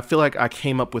 Like I feel like I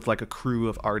came up with like a crew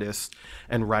of artists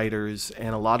and writers,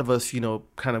 and a lot of us,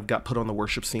 kind of got put on the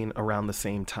worship scene around the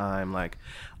same time. Like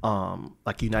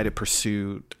United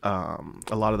Pursuit, a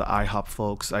lot of the IHOP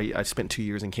folks. I spent 2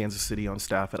 years in Kansas City on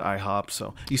staff at IHOP,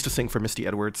 so I used to sing for Misty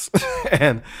Edwards,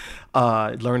 and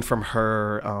learned from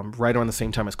her right around the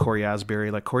same time as Corey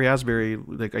Asbury. Like Corey Asbury,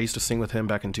 like I used to sing with him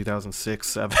back in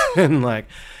 2006, 2007, like.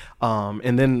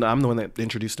 And then I'm the one that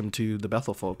introduced him to the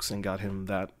Bethel folks and got him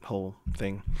that whole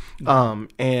thing.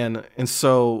 And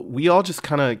so we all just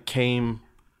kind of came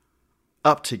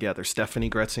up together.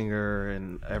 Stephanie Gretzinger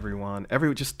and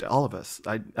just all of us.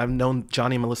 I've known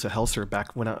Johnny and Melissa Helser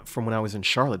back from when I was in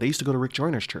Charlotte. They used to go to Rick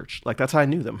Joyner's church. Like, that's how I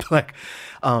knew them.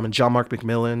 And John Mark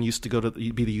McMillan used to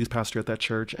be the youth pastor at that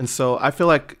church. And so I feel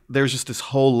like there's just this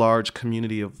whole large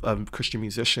community of Christian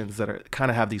musicians that kind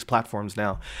of have these platforms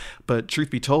now. But truth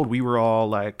be told, we were all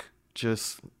like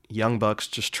just young bucks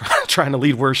just trying to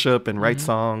lead worship and write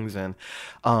songs. And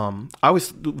I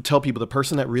always tell people the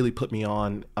person that really put me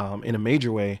on in a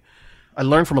major way, I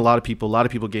learned from a lot of people. A lot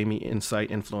of people gave me insight,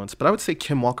 influence, but I would say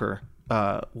Kim Walker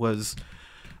was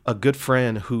a good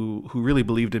friend who really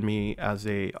believed in me as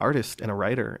a artist and a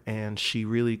writer. And she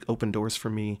really opened doors for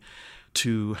me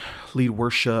to lead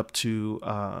worship, to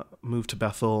move to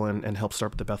Bethel and help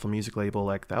start the Bethel music label.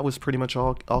 Like, that was pretty much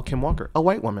all Kim Walker, a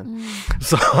white woman.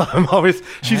 So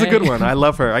she's a good one. I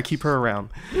love her. I keep her around.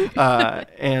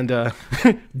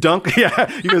 Dunk,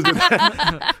 yeah, you guys did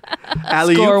that.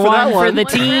 Alley-oop Score for that one one. for the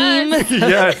team.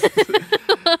 Yes.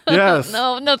 Yes.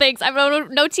 No thanks. I'm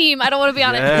no team. I don't want to be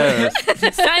on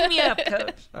it. Sign me up,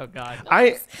 coach. Oh God.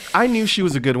 I knew she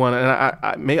was a good one, and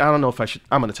I don't know if I should.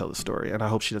 I'm going to tell the story, and I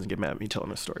hope she doesn't get mad at me telling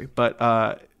this story. But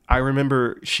I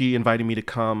remember she invited me to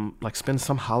come, like, spend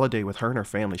some holiday with her and her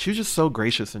family. She was just so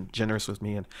gracious and generous with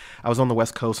me. And I was on the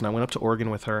West Coast, and I went up to Oregon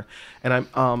with her, and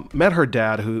I met her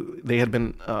dad, who they had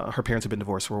been. Her parents had been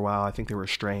divorced for a while. I think they were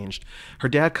estranged. Her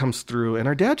dad comes through, and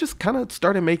her dad just kind of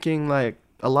started making like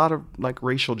a lot of like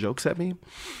racial jokes at me.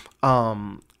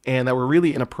 And that were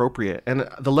really inappropriate. And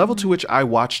the level to which I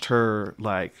watched her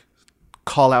like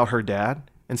call out her dad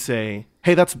and say,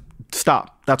 "Hey,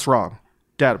 stop. That's wrong.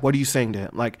 Dad, what are you saying to him?"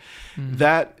 Like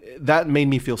that made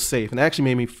me feel safe. And it actually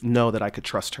made me know that I could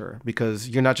trust her, because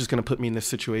you're not just going to put me in this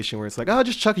situation where it's like, "Oh,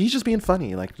 just Chuck, he's just being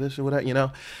funny." Like this or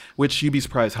whatever, which you'd be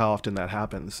surprised how often that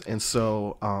happens. And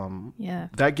so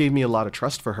that gave me a lot of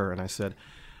trust for her. And I said,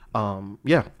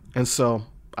 yeah. And so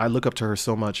I look up to her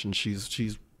so much, and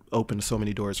she's opened so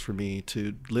many doors for me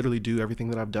to literally do everything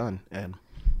that I've done. And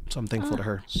so I'm thankful to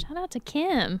her. Shout out to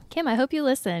Kim. Kim, I hope you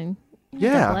listen.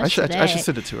 Yeah, I should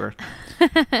send it to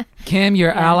her. Kim,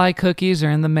 your ally cookies are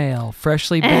in the mail,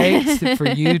 freshly baked for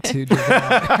you to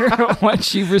devour once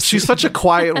she receives. She's such a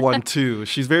quiet one too.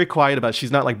 She's very quiet about it.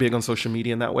 She's not like big on social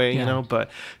media in that way,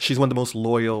 but she's one of the most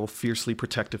loyal, fiercely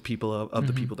protective people of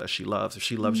the people that she loves. If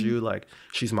she loves you, like,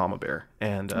 she's Mama Bear.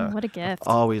 And what a gift.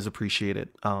 I've always appreciated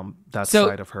that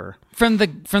side of her. From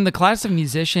the class of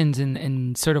musicians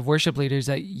and sort of worship leaders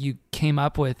that you came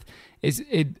up with,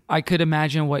 I could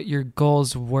imagine what your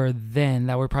goals were then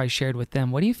that were probably shared with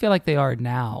them. What do you feel like they are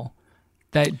now?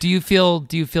 Do you feel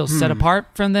set apart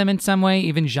from them in some way,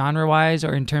 even genre-wise,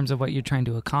 or in terms of what you're trying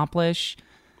to accomplish?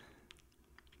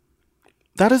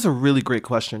 That is a really great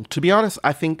question. To be honest,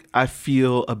 I think I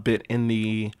feel a bit in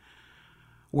the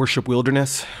worship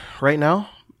wilderness right now,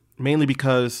 mainly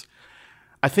because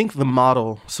I think the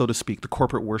model, so to speak, the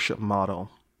corporate worship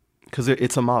model, because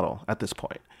it's a model at this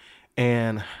point,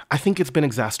 and I think it's been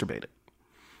exacerbated.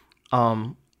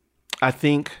 I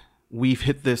think we've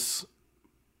hit this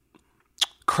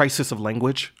crisis of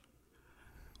language.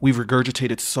 We've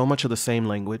regurgitated so much of the same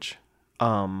language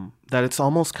that it's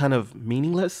almost kind of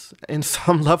meaningless in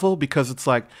some level, because it's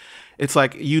like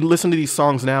you listen to these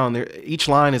songs now, and each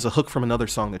line is a hook from another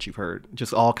song that you've heard,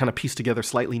 just all kind of pieced together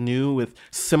slightly new with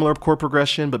similar chord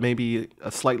progression, but maybe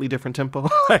a slightly different tempo.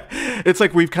 It's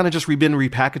like we've kind of just been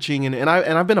repackaging, and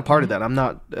I've been a part of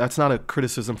that. That's not a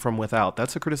criticism from without.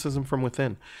 That's a criticism from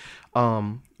within.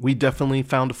 We definitely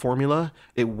found a formula.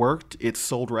 It worked. It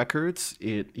sold records.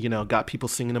 It, got people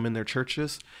singing them in their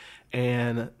churches.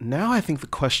 And now I think the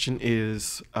question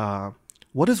is,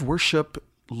 what does worship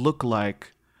look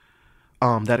like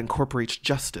that incorporates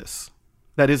justice,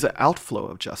 that is an outflow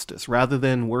of justice, rather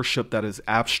than worship that is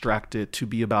abstracted to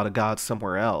be about a God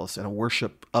somewhere else and a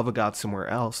worship of a God somewhere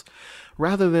else,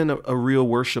 rather than a real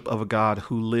worship of a God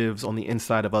who lives on the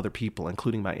inside of other people,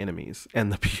 including my enemies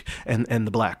and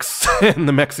the blacks and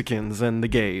the Mexicans and the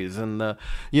gays and the,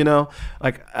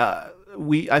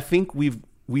 I think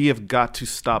we have got to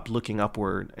stop looking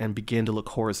upward and begin to look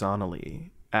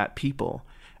horizontally at people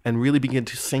and really begin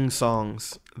to sing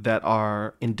songs that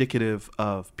are indicative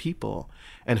of people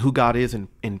and who God is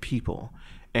in people.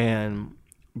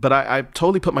 But I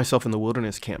totally put myself in the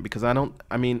wilderness camp, because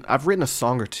I've written a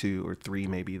song or two or three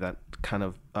maybe that kind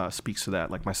of speaks to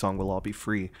that, like my song We'll All Be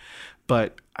Free.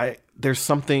 But there's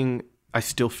something I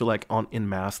still feel like en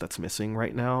masse that's missing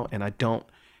right now, and I don't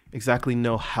exactly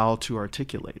know how to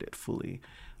articulate it fully.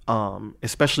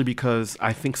 Especially because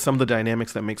I think some of the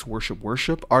dynamics that makes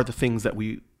worship are the things that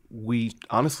we we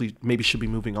honestly maybe should be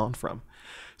moving on from.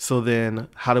 So then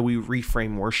how do we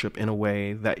reframe worship in a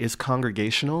way that is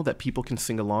congregational, that people can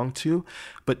sing along to,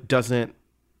 but doesn't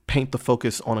paint the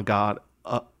focus on a God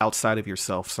outside of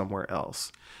yourself somewhere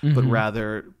else, but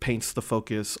rather paints the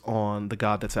focus on the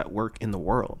God that's at work in the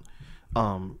world.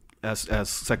 As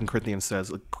 2 Corinthians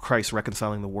says, Christ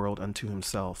reconciling the world unto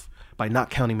himself by not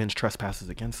counting men's trespasses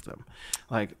against them.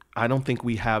 Like, I don't think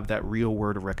we have that real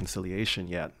word of reconciliation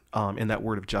yet, and that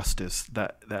word of justice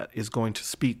that is going to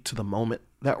speak to the moment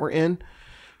that we're in.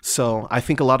 So I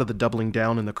think a lot of the doubling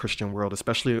down in the Christian world,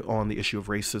 especially on the issue of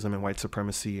racism and white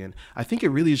supremacy, and I think it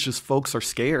really is just folks are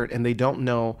scared and they don't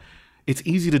know. It's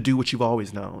easy to do what you've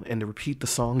always known and to repeat the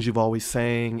songs you've always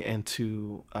sang and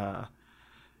to,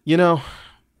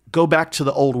 go back to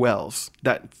the old wells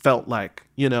that felt like,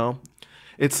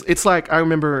 it's like I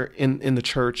remember in the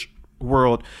church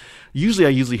world, I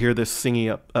usually hear this singing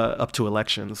up to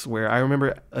elections, where I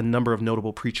remember a number of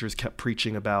notable preachers kept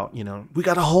preaching about, we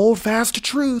got to hold fast to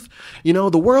truth.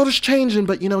 The world is changing,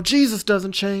 but Jesus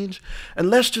doesn't change, and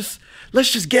let's just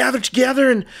gather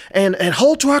together and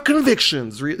hold to our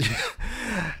convictions.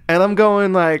 And I'm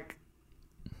going like,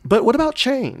 but what about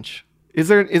change? Is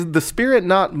the Spirit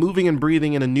not moving and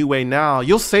breathing in a new way now?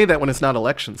 You'll say that when it's not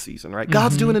election season, right?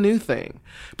 God's doing a new thing.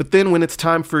 But then when it's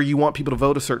time for you want people to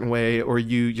vote a certain way, or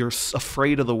you're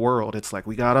afraid of the world, it's like,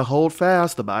 we got to hold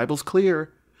fast. The Bible's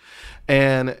clear.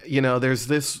 And, there's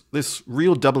this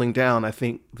real doubling down, I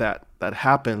think, that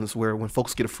happens where when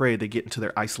folks get afraid, they get into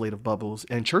their isolated bubbles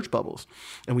and church bubbles.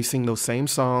 And we sing those same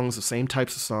songs, the same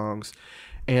types of songs.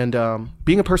 And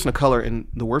being a person of color in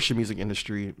the worship music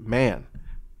industry, man,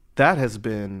 that has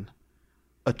been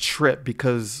a trip,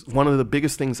 because one of the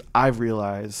biggest things I've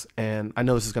realized, and I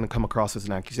know this is going to come across as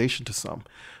an accusation to some,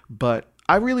 but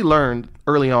I really learned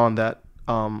early on that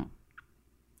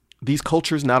these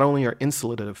cultures not only are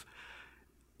insulative,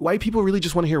 white people really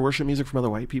just want to hear worship music from other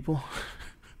white people.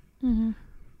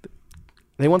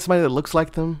 They want somebody that looks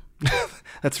like them,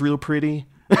 that's real pretty,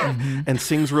 and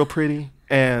sings real pretty,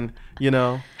 and,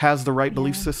 has the right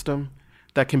belief system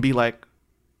that can be like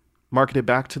marketed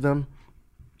back to them.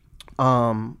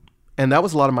 And that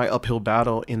was a lot of my uphill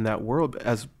battle in that world,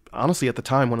 as honestly at the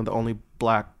time one of the only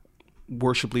Black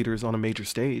worship leaders on a major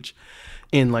stage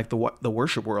in like the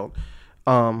worship world,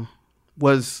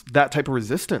 was that type of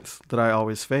resistance that I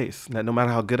always faced. That no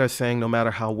matter how good I sang, no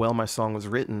matter how well my song was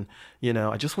written,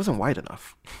 I just wasn't white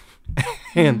enough.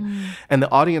 And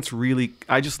the audience really,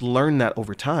 I just learned that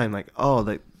over time, like,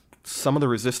 that some of the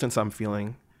resistance I'm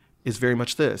feeling is very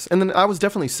much this. And then I was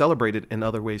definitely celebrated in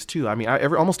other ways too. I mean,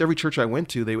 almost every church I went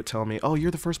to, they would tell me, "Oh,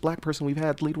 you're the first Black person we've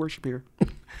had lead worship here."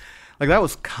 Like, that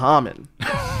was common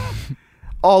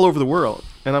all over the world.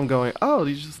 And I'm going, thank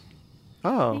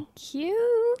you.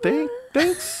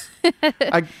 Thanks.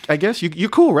 I guess you're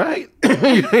cool, right?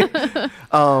 I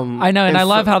know, and I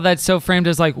love how that's so framed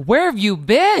as like, where have you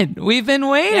been? We've been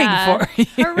waiting for you.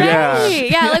 Hooray!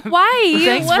 Yeah, like, why?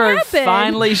 Thanks what for happened?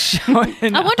 Finally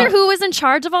showing I wonder who was in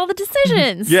charge of all the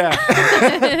decisions. Yeah,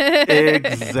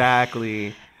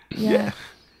 exactly. Yeah,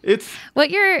 it's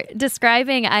what you're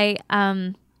describing. I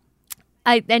and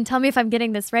tell me if I'm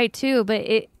getting this right too, but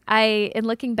in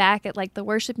looking back at like the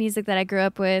worship music that I grew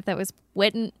up with, that was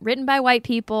written by white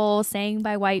people, sang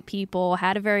by white people,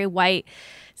 had a very white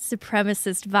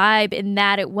supremacist vibe, in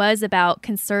that it was about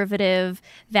conservative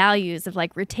values of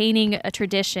like retaining a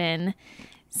tradition,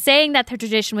 saying that the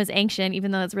tradition was ancient,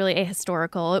 even though it's really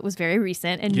ahistorical. It was very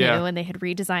recent and new, and they had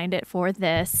redesigned it for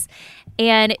this.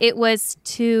 And it was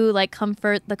to like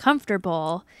comfort the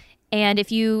comfortable. And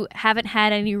if you haven't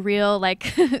had any real,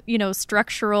 like,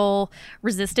 structural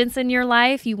resistance in your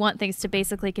life, you want things to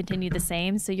basically continue the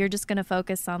same. So you're just going to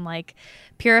focus on, like,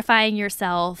 purifying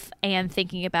yourself and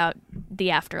thinking about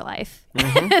the afterlife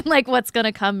and, like, what's going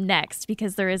to come next,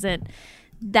 because there isn't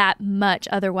that much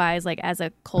otherwise, like, as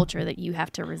a culture that you have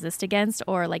to resist against,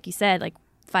 or, like you said, like,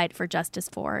 fight for justice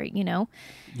for,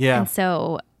 Yeah. And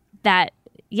so that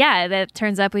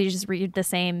turns up we just read the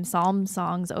same psalm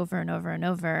songs over and over and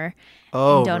over.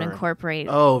 And don't incorporate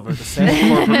the same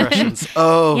chord progressions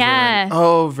over and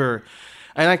over,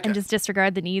 and just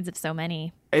disregard the needs of so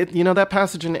many. That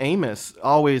passage in Amos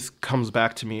always comes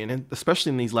back to me, and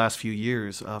especially in these last few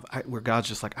years where God's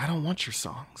just like, I don't want your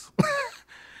songs.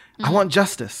 I want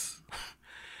justice.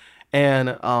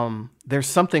 And there's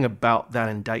something about that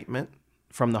indictment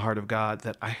from the heart of God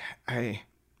that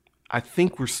I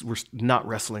think we're not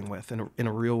wrestling with in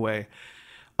a real way,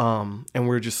 and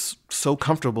we're just so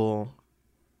comfortable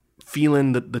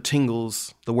feeling the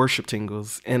tingles, the worship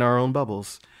tingles in our own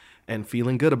bubbles,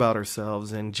 feeling good about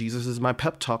ourselves. And Jesus is my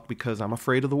pep talk because I'm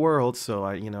afraid of the world. So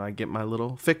I get my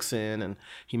little fix in, and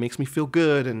he makes me feel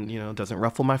good, and, doesn't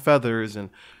ruffle my feathers, and,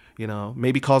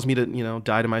 maybe calls me to,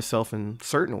 die to myself in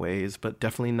certain ways, but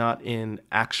definitely not in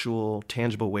actual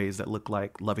tangible ways that look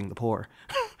like loving the poor.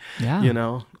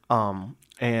 Yeah.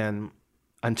 And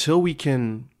until we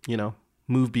can,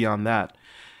 move beyond that,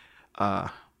 I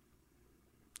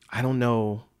don't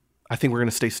know. I think we're going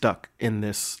to stay stuck in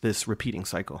this repeating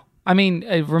cycle. I mean,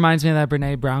 it reminds me of that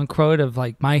Brene Brown quote of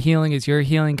like, my healing is your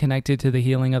healing connected to the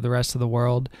healing of the rest of the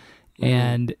world.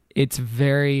 And it's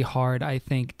very hard, I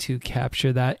think, to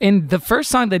capture that. And the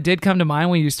first song that did come to mind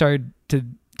when you started to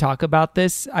talk about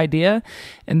this idea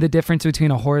and the difference between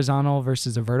a horizontal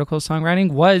versus a vertical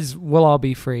songwriting was We'll All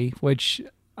Be Free, which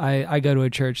I go to a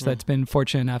church that's been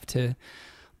fortunate enough to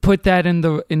put that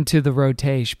into the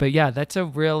rotation. But yeah, that's a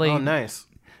really nice.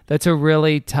 That's a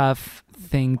really tough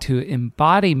thing to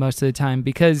embody most of the time,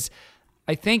 because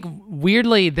I think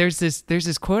weirdly there's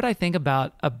this quote I think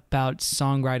about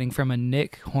songwriting from a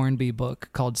Nick Hornby book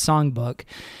called Songbook,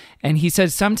 and he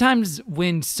says sometimes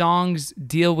when songs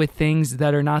deal with things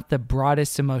that are not the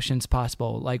broadest emotions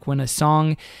possible, like when a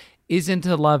song isn't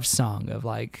a love song of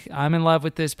like, I'm in love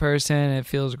with this person, it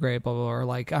feels great, blah, blah, blah, or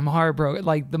like I'm heartbroken,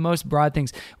 like the most broad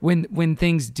things, when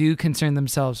things do concern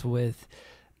themselves with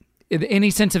any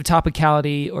sense of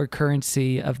topicality or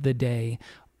currency of the day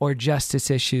or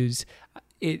justice issues,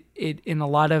 it in a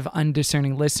lot of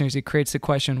undiscerning listeners, it creates the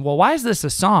question, well, why is this a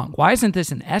song? Why isn't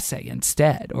this an essay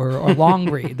instead, or a long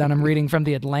read that I'm reading from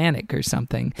The Atlantic or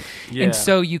something? Yeah. And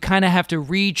so you kind of have to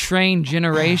retrain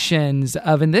generations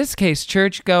of, in this case,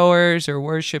 churchgoers or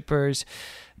worshipers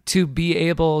to be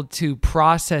able to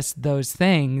process those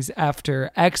things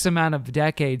after X amount of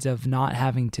decades of not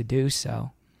having to do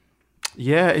so.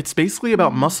 Yeah, it's basically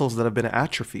about muscles that have been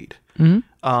atrophied.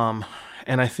 Mm-hmm.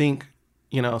 And I think,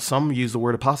 some use the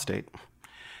word apostate.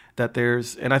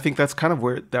 And I think that's kind of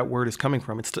where that word is coming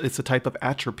from. It's a type of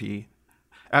atrophy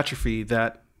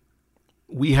that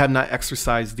we have not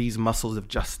exercised these muscles of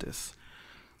justice.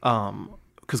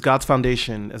 Because God's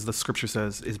foundation, as the scripture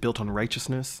says, is built on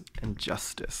righteousness and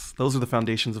justice. Those are the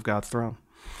foundations of God's throne.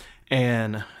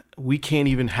 And we can't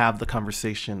even have the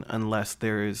conversation unless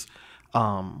there is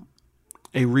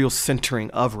a real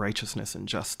centering of righteousness and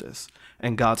justice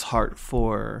and God's heart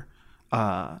for,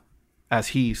 as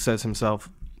he says himself,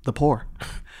 the poor.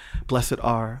 Blessed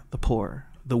are the poor,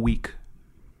 the weak,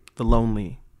 the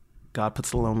lonely. God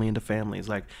puts the lonely into families.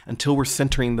 Like, until we're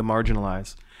centering the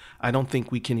marginalized, I don't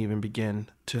think we can even begin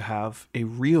to have a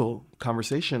real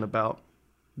conversation about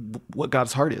what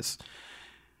God's heart is.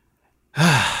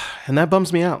 And that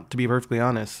bums me out, to be perfectly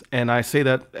honest. And I say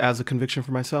that as a conviction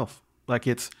for myself. Like,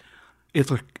 it's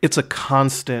a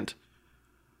constant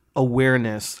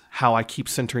awareness how I keep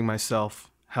centering myself,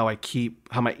 how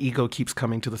my ego keeps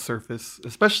coming to the surface,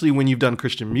 especially when you've done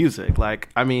Christian music. Like,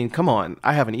 I mean, come on,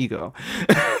 I have an ego.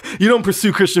 You don't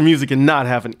pursue Christian music and not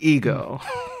have an ego.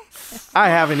 I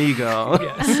have an ego.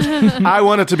 Yes. I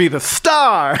wanted to be the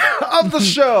star of the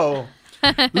show,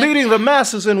 leading the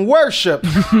masses in worship.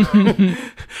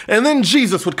 And then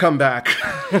Jesus would come back.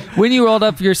 When you rolled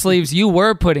up your sleeves, you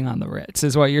were putting on the Ritz,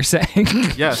 is what you're saying.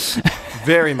 Yes,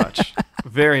 very much.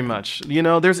 Very much.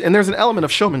 There's an element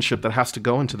of showmanship that has to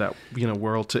go into that,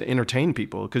 world to entertain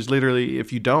people. Because literally,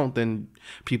 if you don't, then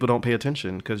people don't pay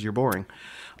attention because you're boring.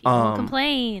 People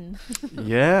complain.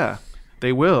 Yeah,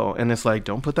 they will. And it's like,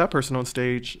 don't put that person on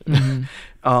stage.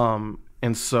 Mm-hmm.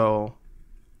 And so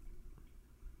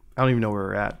I don't even know where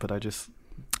we're at, but just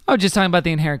talking about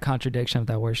the inherent contradiction of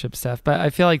that worship stuff. But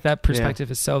I feel like that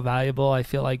perspective is so valuable. I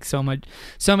feel like so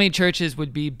many churches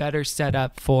would be better set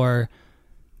up for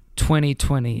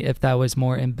 2020 if that was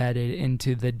more embedded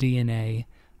into the DNA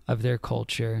of their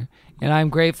culture. And I'm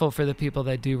grateful for the people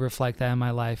that do reflect that in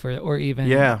my life, or even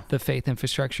the faith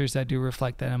infrastructures that do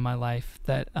reflect that in my life,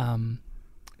 that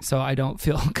so I don't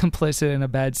feel complicit in a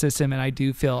bad system, and I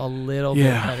do feel a little bit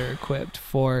better equipped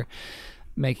for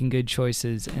making good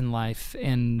choices in life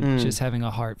and just having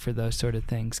a heart for those sort of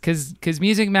things. Because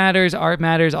music matters, art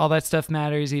matters, all that stuff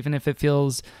matters, even if it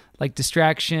feels like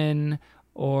distraction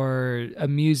or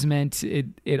amusement,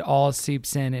 it all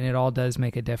seeps in, and it all does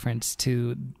make a difference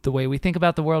to the way we think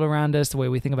about the world around us, the way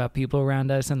we think about people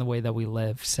around us, and the way that we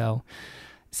live. So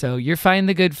you're fighting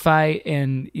the good fight,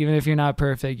 and even if you're not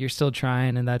perfect, you're still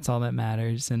trying, and that's all that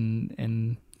matters.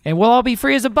 And we'll all be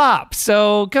free as a bop.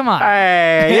 So come on.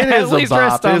 Hey, it is a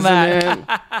bop, isn't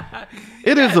it?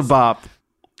 It is a bop.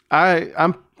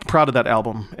 I'm proud of that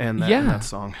album and that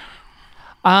song.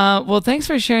 Well, thanks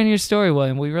for sharing your story,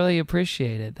 William. We really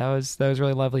appreciate it. That was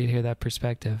really lovely to hear that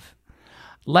perspective.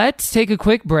 let's take a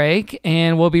quick break,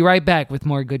 and we'll be right back with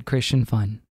more Good Christian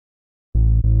Fun.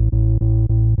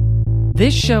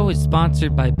 This show is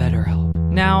sponsored by BetterHelp.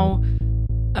 Now,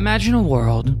 imagine a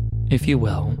world, if you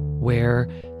will, where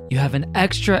you have an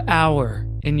extra hour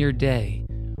in your day.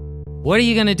 What are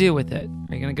you going to do with it?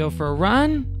 Are you going to go for a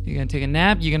run? Are you going to take a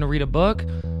nap? Are you going to read a book?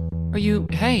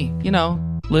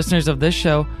 Listeners of this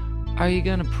show, are you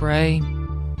going to pray?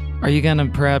 Are you going to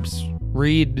perhaps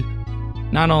read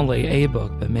not only a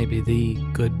book, but maybe the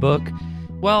good book?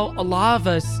 Well, a lot of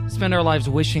us spend our lives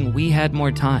wishing we had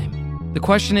more time. The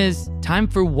question is, time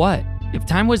for what? If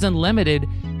time was unlimited,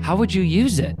 how would you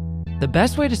use it? The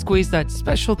best way to squeeze that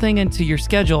special thing into your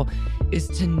schedule is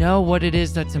to know what it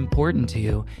is that's important to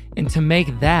you and to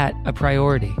make that a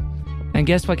priority. And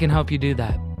guess what can help you do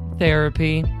that?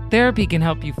 Therapy. Therapy can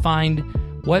help you find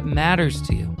what matters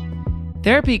to you.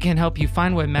 Therapy can help you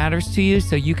find what matters to you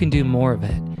so you can do more of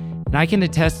it. And I can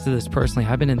attest to this personally.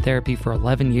 I've been in therapy for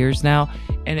 11 years now,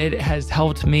 and it has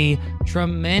helped me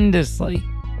tremendously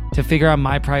to figure out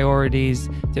my priorities,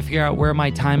 to figure out where my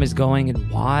time is going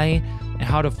and why, and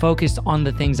how to focus on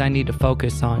the things I need to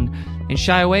focus on and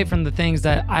shy away from the things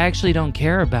that I actually don't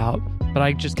care about, but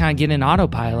I just kind of get in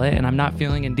autopilot and I'm not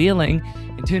feeling and dealing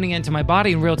and tuning into my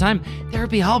body in real time.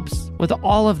 Therapy helps with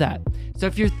all of that. So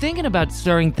if you're thinking about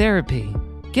starting therapy,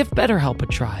 give BetterHelp a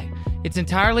try. It's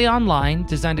entirely online,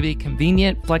 designed to be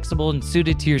convenient, flexible, and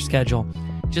suited to your schedule.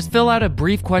 Just fill out a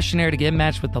brief questionnaire to get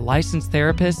matched with a licensed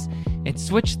therapist and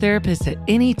switch therapists at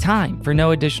any time for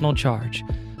no additional charge.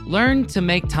 Learn to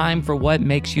make time for what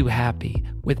makes you happy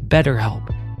with BetterHelp.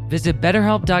 Visit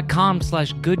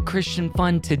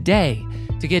BetterHelp.com/goodchristianfun today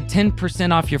to get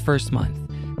 10% off your first month.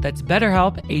 That's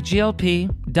BetterHelp,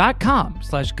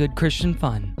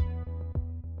 HELP.com/goodchristianfun.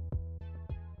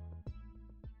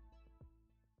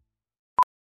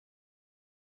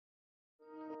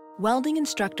 Welding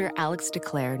instructor Alex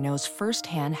DeClaire knows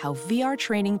firsthand how VR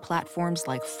training platforms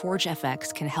like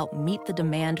ForgeFX can help meet the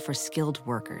demand for skilled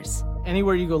workers.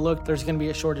 Anywhere you go look, there's going to be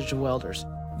a shortage of welders.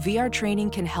 VR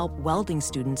training can help welding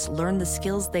students learn the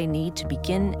skills they need to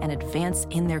begin and advance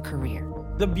in their career.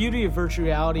 The beauty of virtual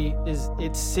reality is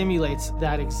it simulates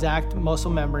that exact muscle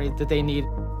memory that they need.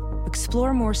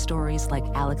 Explore more stories like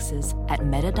Alex's at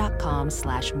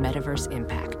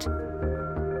meta.com/metaverseimpact.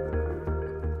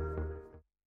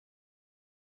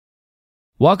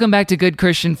 Welcome back to Good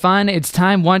Christian Fun. It's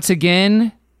time once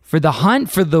again for the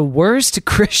hunt for the worst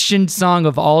Christian song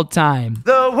of all time.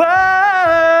 The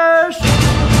worst!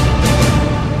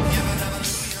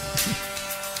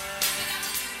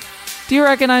 Do you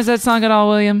recognize that song at all,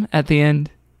 William? At the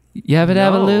end? Yabba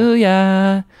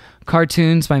Hallelujah.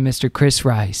 Cartoons by Mr. Chris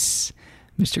Rice.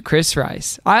 Mr. Chris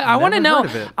Rice. I want to know.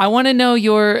 I want to know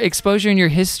your exposure and your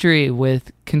history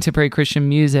with contemporary Christian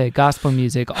music, gospel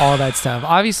music, all that stuff.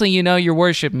 Obviously, you know your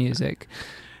worship music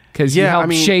because you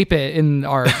helped shape it in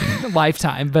our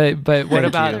lifetime. But what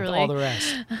about all the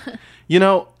rest?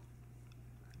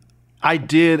 I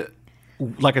did.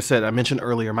 Like I said, I mentioned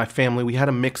earlier, my family, we had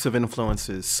a mix of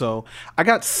influences. So I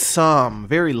got some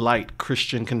very light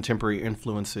Christian contemporary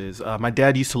influences. My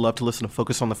dad used to love to listen to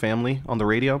Focus on the Family on the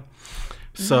radio.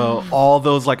 So all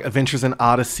those like Adventures in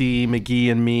Odyssey, McGee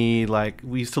and Me, like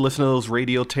we used to listen to those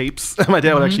radio tapes. My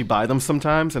dad would actually buy them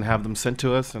sometimes and have them sent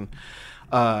to us. And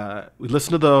we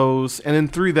listened to those. And then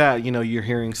through that, you're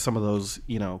hearing some of those,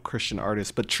 Christian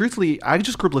artists. But truthfully, I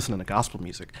just grew up listening to gospel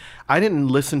music. I didn't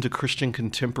listen to Christian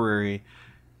contemporary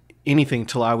anything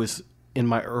till I was in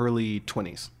my early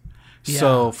 20s. Yeah.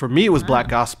 So for me, it was black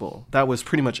gospel. That was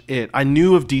pretty much it. I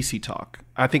knew of DC Talk.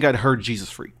 I think I'd heard Jesus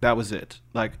Freak. That was it.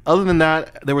 Like, other than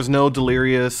that, there was no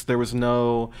Delirious. There was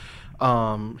no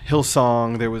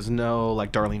Hillsong. There was no,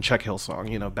 like, Darlene Check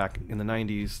Hillsong, back in the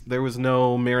 90s. There was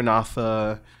no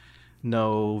Maranatha,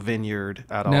 no Vineyard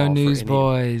at all. No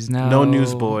Newsboys. No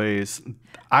Newsboys.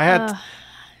 I had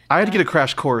to get a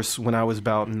crash course when I was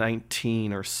about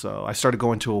 19 or so. I started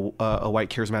going to a white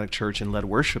charismatic church and led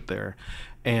worship there.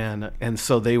 And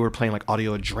so they were playing like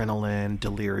Audio Adrenaline,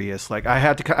 Delirious. Like I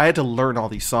had to learn all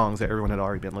these songs that everyone had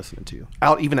already been listening to.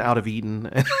 Even Out of Eden.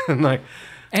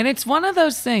 And it's one of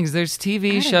those things. There's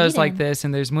TV shows like this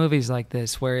and there's movies like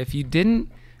this where if you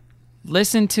didn't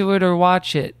listen to it or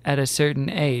watch it at a certain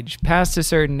age, past a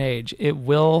certain age, it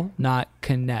will not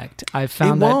connect. I've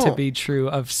found that to be true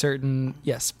of certain,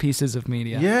 pieces of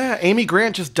media. Yeah, Amy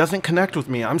Grant just doesn't connect with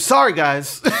me. I'm sorry,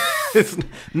 guys.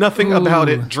 Nothing about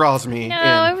it draws me No, in.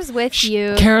 I was with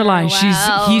you. Caroline, for a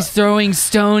while. he's throwing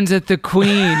stones at the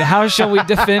queen. How shall we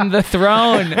defend the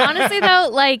throne? Honestly, though,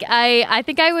 like I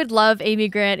think I would love Amy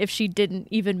Grant if she didn't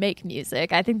even make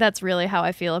music. I think that's really how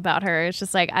I feel about her. It's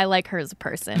just like I like her as a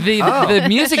person. The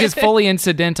music is fully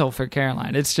incidental for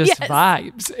Caroline. It's just Yes.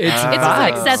 vibes. It's It's vibes.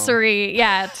 just accessory,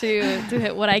 to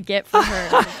hit what I get from her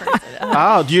as a person.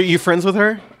 Oh, you friends with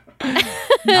her?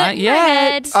 Not yet.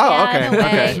 Head. Oh, Yeah, okay, in a way.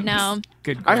 okay. No.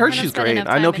 Good. I heard When I've she's spent great. enough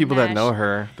I know time in people that Nash. know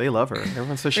her. They love her.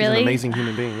 Everyone says she's an Really? amazing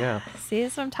human being. Yeah. See,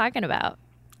 that's what I'm talking about.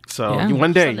 So Yeah.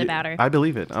 one day, Something about her. I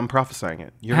believe it. I'm prophesying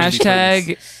it. You're gonna be Hashtag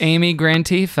praised. Amy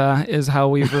Grantifa is how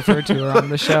we've referred to her on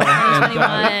the show. And,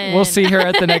 21. we'll see her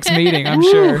at the next meeting, I'm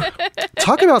sure.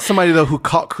 Talk about somebody though who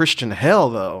caught Christian hell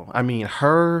though. I mean,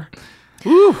 her.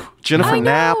 Woo, Jennifer I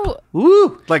Knapp. know.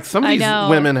 Woo, like some of I these know.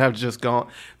 women have just gone.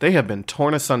 They have been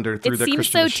torn asunder through It the seems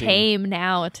Christian so machine. tame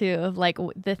now too, of like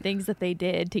the things that they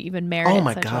did to even merit Oh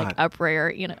my such God. like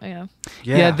uproar. You know.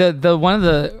 Yeah, the one of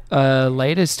the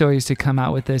latest stories to come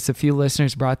out with this, a few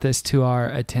listeners brought this to our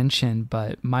attention,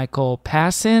 but Michael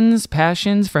Passions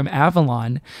from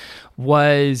Avalon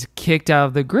was kicked out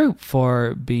of the group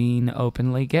for being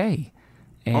openly gay.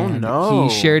 And no. he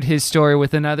shared his story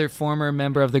with another former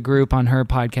member of the group on her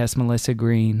podcast, Melissa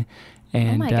Green.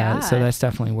 And my God. so that's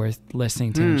definitely worth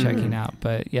listening to and checking out.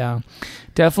 But yeah,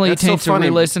 definitely That's so takes a funny.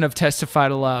 re-listen of Testify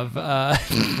to Love.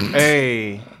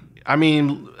 Hey, I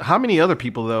mean, how many other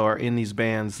people though are in these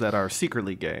bands that are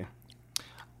secretly gay?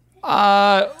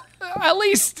 At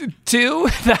least two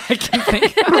that I can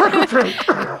think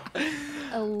of.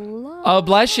 Oh,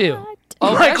 bless you.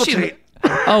 Oh, Michael bless you. Tate.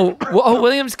 Oh,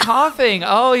 William's coughing.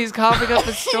 Oh, he's coughing up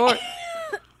the store.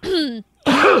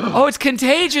 Oh, it's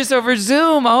contagious over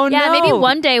Zoom. Oh, no. Yeah, maybe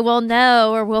one day we'll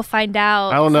know or we'll find out.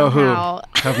 I don't know somehow.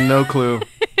 who. Have no clue.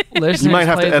 Listeners, You might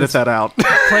have to play edit this, that out.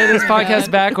 Play this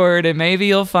podcast backward, and maybe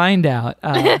you'll find out.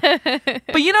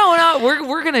 But you know what?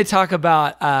 We're going to talk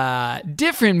about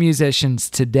different musicians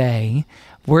today.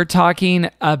 We're talking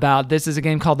about, this is a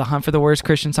game called The Hunt for the Worst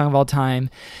Christian Song of All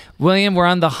Time. William, we're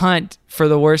on the hunt for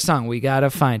the worst song. We got to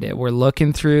find it. We're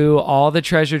looking through all the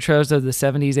treasure troves of the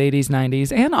 70s, 80s,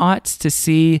 90s, and aughts to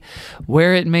see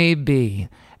where it may be.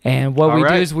 And what we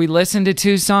do is we listen to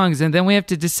two songs, and then we have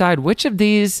to decide which of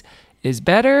these is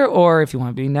better, or if you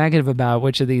want to be negative about it,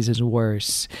 which of these is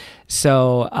worse.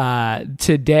 So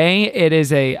today it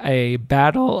is a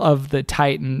battle of the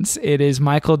titans. It is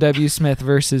Michael W. Smith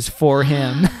versus For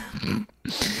Him.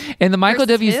 And the Michael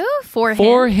W. Who?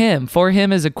 For Him. For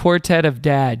Him is a quartet of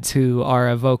dads who are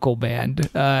a vocal band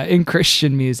in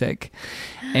Christian music.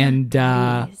 And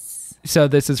so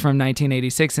this is from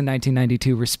 1986 and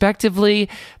 1992, respectively.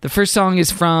 The first song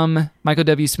is from Michael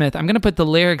W. Smith. I'm going to put the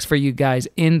lyrics for you guys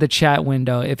in the chat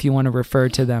window if you want to refer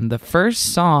to them. The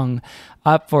first song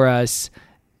up for us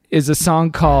is a song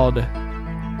called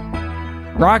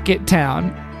Rocket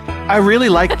Town. I really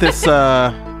like this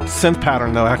synth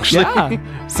pattern, though, actually.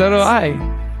 Yeah, so do I.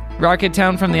 Rocket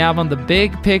Town from the album The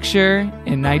Big Picture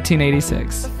in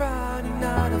 1986. Friday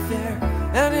night affair,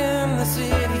 and in the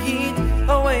city heat,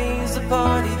 always a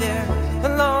party there,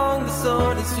 along the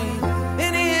sordid street,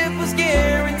 and it was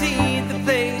guaranteed the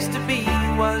place to be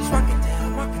was Rocket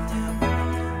Town, Rocket Town.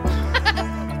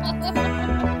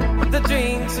 The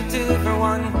drinks are 2 for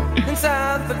 1,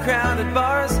 inside the crowded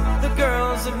bars, the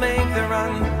girls would make the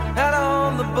run, out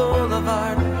on the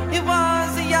boulevard. It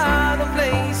was a yard, a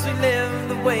place we lived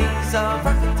the ways of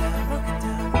Rocket Town, Rocket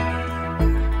Town.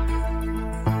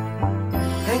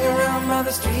 Hang around by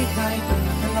the street light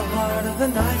in the heart of the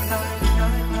night.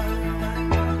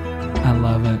 I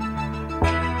love it.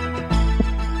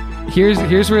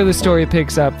 Here's where the story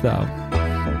picks up, though.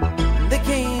 There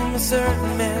came a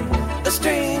certain man, a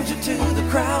stranger to the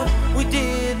crowd. We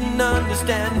didn't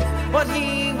understand what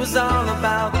he was all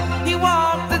about. He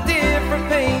walked a different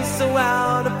pace, so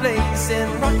out of place in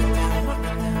Rocket Town,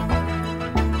 Rocket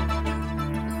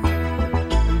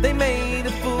Town. They made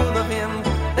a fool of him.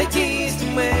 They teased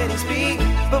him when he speak,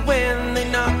 but when they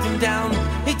knocked him down,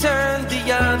 he turned the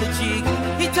other cheek.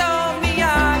 He told me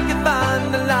I could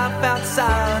find a life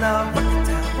outside of Rocket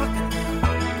Town, Rocket Town.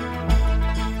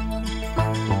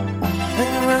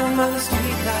 Hang around by the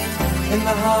street light, in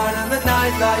the heart of the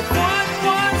nightlife. What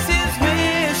was his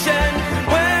mission?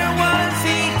 Where was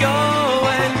he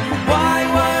going? Why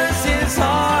was his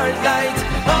heart light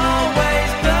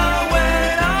always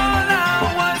glowing? All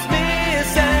I was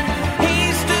missing, he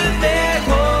stood there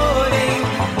holding.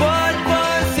 What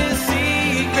was his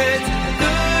secret?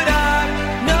 Could I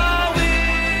know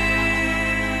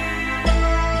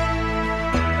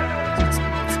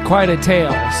it? It's quite a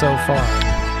tale so far.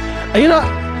 You know,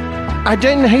 I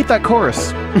didn't hate that chorus.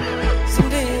 Some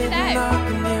didn't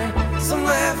knock in there, some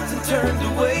laughed and turned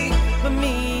away. But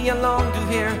me, I longed to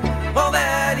hear all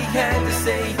that he had to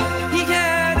say. He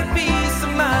had a peace of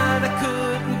mind I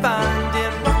couldn't find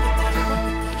in Rocket Town.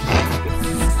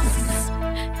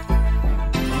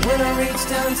 When I reached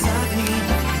down inside me,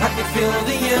 I could feel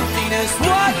the emptiness.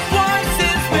 What was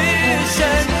his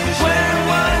mission? Where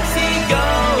was he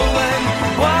going?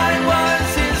 Why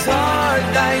was his heart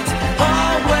light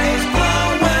always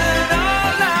glowing?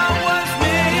 All I was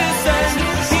missing,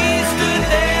 he stood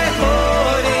there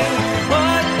holding.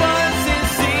 What was his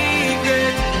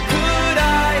secret? Could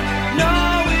I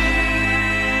know it?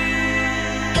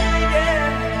 Yeah.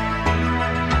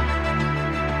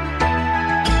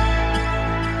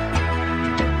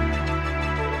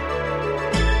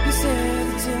 He said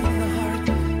it's in the heart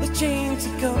that change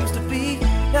it comes to be.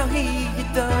 Now he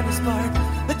had done his part,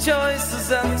 the choice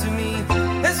was up to me.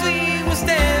 As we were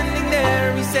standing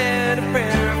there, he said a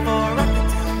prayer for Rocket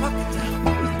Town,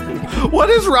 Rocket Town. What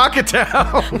is Rocket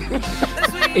Town?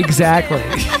 Exactly.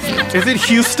 Is it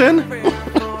Houston?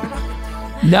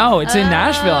 No, it's in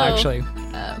Nashville, actually.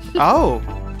 Oh.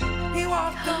 He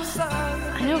walked outside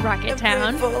I know Rocket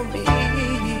Town. for me.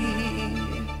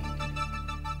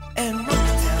 And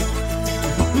Rocket Town.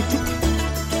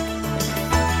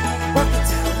 Rocket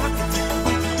Town, Rocket Town.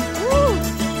 Woo.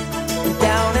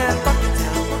 Down at Rocket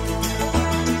Town.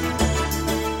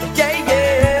 Yeah,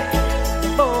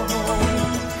 yeah.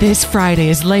 Oh. This Friday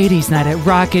is Ladies' Night at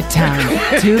Rocket Town.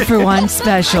 2-for-1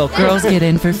 special. Girls get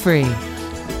in for free.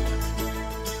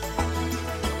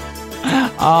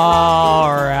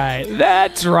 All right.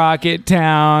 That's Rocket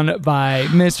Town by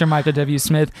Mr. Michael W.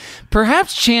 Smith.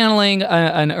 Perhaps channeling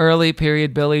an early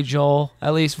period Billy Joel,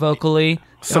 at least vocally.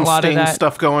 Some a lot of Sting that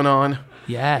stuff going on.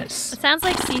 Yes. It sounds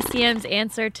like CCM's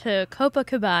answer to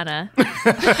Copacabana.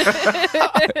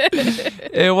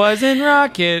 It was in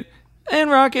Rocket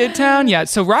Town. Yeah.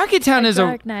 So Rocket Town is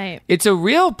Dark Knight. It's a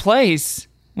real place,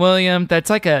 William. That's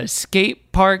like a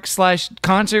skate park /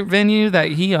 concert venue that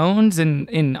he owns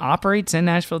and operates in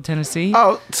Nashville, Tennessee.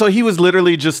 Oh, so he was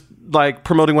literally just like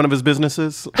promoting one of his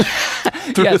businesses?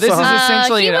 Yeah, this is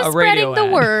essentially he was a radio spreading the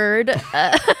ad. word.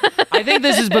 I think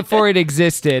this is before it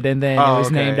existed, and then it was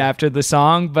okay. named after the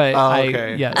song. But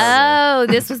okay. yes. Oh,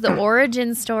 this was the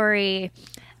origin story.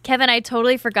 Kevin, I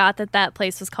totally forgot that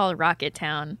place was called Rocket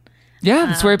Town. Yeah,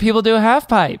 that's where people do a half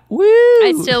pipe. Woo!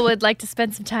 I still would like to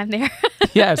spend some time there.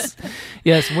 yes.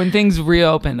 When things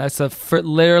reopen, that's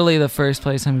literally the first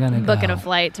place I'm gonna go. Booking a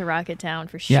flight to Rocket Town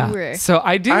for sure. Yeah. So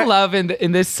I do love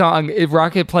in this song,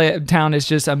 Rocket Town is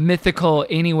just a mythical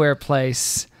anywhere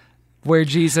place where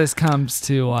Jesus comes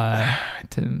to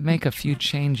make a few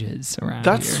changes around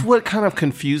That's here. what kind of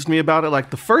confused me about it. Like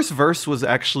the first verse was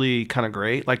actually kind of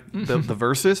great, like the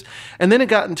verses, and then it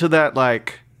got into that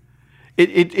like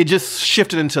it just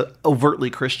shifted into overtly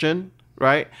Christian.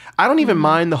 Right? I don't even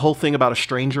mind the whole thing about a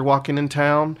stranger walking in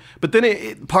town, but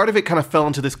then part of it kind of fell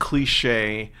into this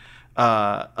cliche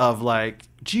of like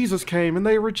Jesus came and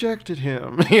they rejected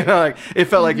him. You know, like it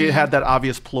felt like it had that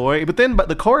obvious ploy. But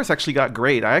the chorus actually got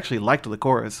great. I actually liked the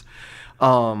chorus,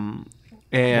 and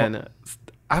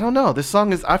I don't know. This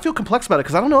song I feel complex about it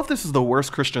because I don't know if this is the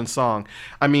worst Christian song.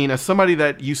 I mean, as somebody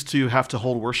that used to have to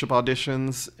hold worship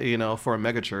auditions, you know, for a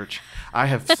megachurch, I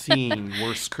have seen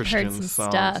worse Christian some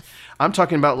songs. stuff. I'm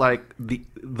talking about like the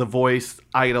Voice,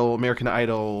 Idol, American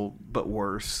Idol, but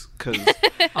worse. Cause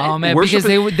Oh man, because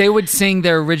they would sing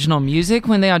their original music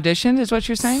when they auditioned, is what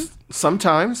you're saying?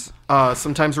 sometimes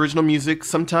original music,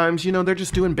 sometimes, you know, they're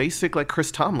just doing basic like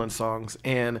Chris Tomlin songs.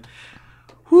 And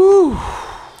whoo.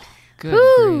 Good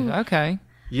grief. Okay.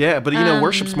 Yeah, but you know,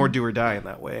 worship's more do or die in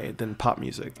that way than pop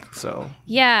music. So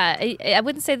Yeah, I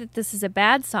wouldn't say that this is a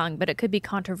bad song, but it could be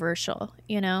controversial,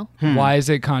 you know? Why is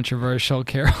it controversial,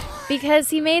 Carol? Because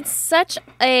he made such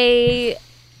a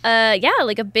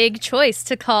big choice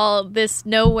to call this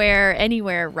Nowhere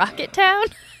Anywhere Rocket Town.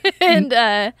 And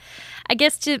I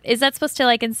guess is that supposed to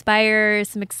like inspire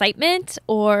some excitement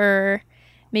or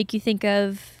make you think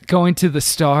of Going to the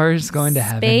stars, going to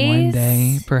heaven one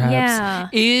day, perhaps. Yeah.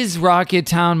 Is Rocket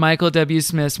Town Michael W.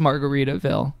 Smith's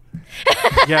Margaritaville?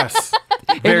 yes.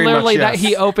 And Very literally much, yes. that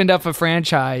he opened up a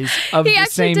franchise of he the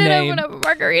actually same did name. open up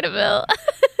Margaritaville.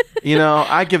 You know,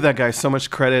 I give that guy so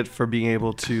much credit for being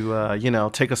able to,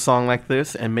 take a song like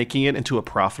this and making it into a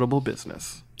profitable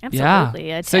business. Absolutely.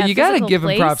 Yeah. It's So a you got to physical give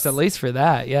him props place. at least for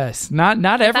that. Yes. Not If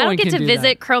everyone I don't get can to do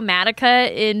visit that.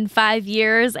 Chromatica in 5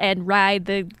 years and ride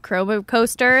the Chroma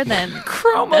coaster, then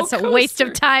Chromo that's a waste of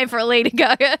coaster. time for Lady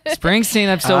Gaga. Springsteen,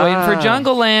 I'm still waiting for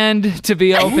Jungle Land to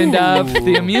be opened up,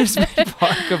 the amusement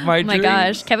park of my Oh my dreams.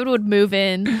 gosh, Kevin would move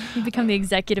in. He'd become the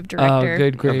executive director. Oh,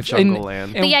 good grief. Jungle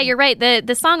Land. But yeah, you're right.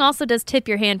 The song also does tip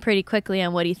your hand pretty quickly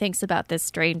on what he thinks about this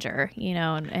stranger,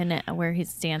 and where his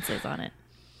stance is on it.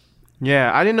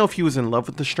 Yeah, I didn't know if he was in love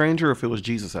with the stranger or if it was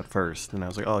Jesus at first. And I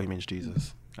was like, oh, he means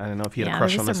Jesus. I didn't know if he had a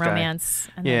crush there on was this some guy. romance.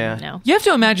 And Yeah. Then, no. You have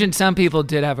to imagine some people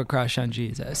did have a crush on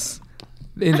Jesus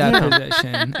in that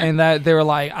position. And that they were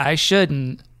like, I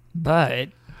shouldn't, but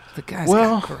the guy's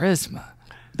got charisma.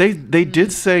 They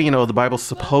did say, the Bible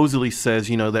supposedly says,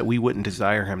 that we wouldn't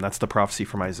desire him. That's the prophecy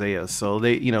from Isaiah. So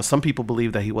some people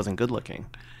believe that he wasn't good looking.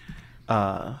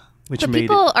 Which But made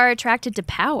people are attracted to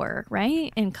power,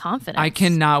 right? And confidence. I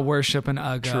cannot worship an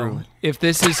Uggo. True. If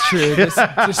this is true, this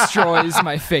destroys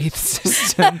my faith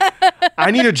system.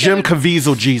 I need a Jim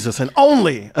Caviezel Jesus, and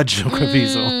only a Jim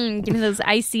Caviezel. Give me those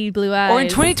icy blue eyes. Or in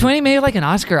 2020, maybe like an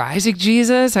Oscar Isaac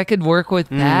Jesus. I could work with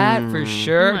that for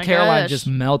sure. Oh my Caroline gosh. just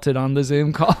melted on the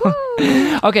Zoom call.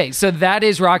 Okay, so that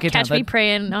is Rocket Catch Town. me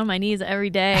praying on my knees every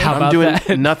day. How I'm about doing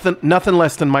that? nothing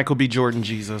less than Michael B. Jordan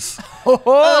Jesus.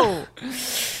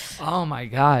 Oh my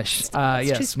gosh!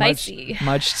 Yes, too spicy.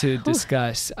 much to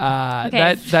discuss.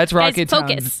 Okay. That's Rocket Guys, Town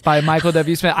focus. by Michael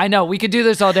W. Smith. I know we could do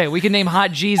this all day. We could name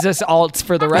hot Jesus alts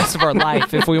for the rest of our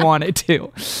life if we wanted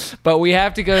to, but we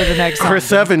have to go to the next song.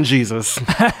 Chris Evans Jesus.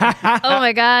 Oh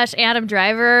my gosh, Adam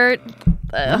Driver,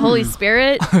 Holy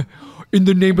Spirit. In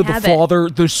the name of the Habit. Father,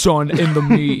 the Son, and the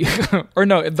Me, or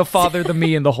no, the Father, the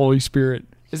Me, and the Holy Spirit.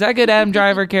 Is that good, Adam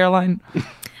Driver, Caroline?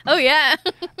 Oh yeah.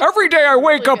 Every day I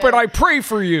wake up and I pray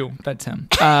for you. That's him.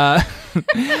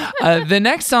 The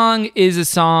next song is a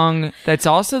song that's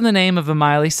also the name of a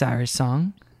Miley Cyrus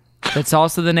song. That's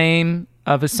also the name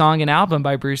of a song and album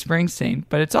by Bruce Springsteen.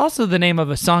 But it's also the name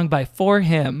of a song by For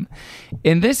Him.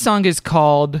 And this song is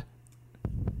called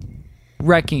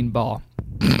Wrecking Ball.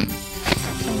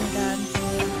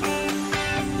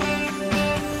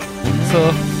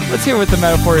 So let's hear what the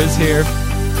metaphor is here.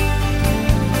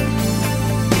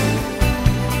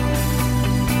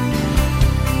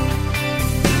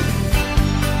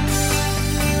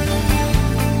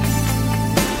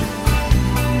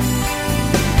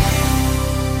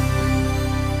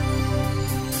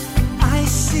 I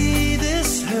see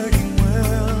this hurting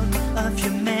world of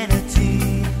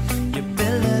humanity, your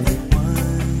beloved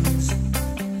ones.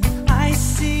 I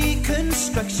see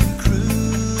construction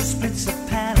crews,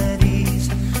 principalities,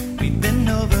 we've been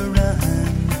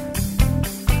overrun.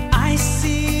 I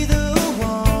see the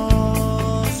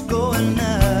walls going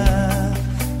up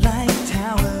like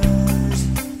towers,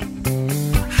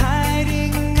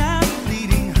 hiding our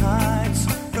bleeding hearts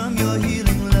from your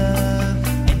healing love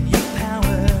and your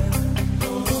power.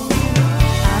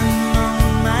 I'm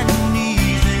on my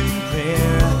knees in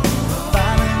prayer,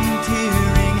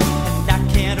 volunteering, and I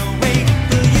can't wait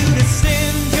for you to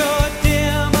send your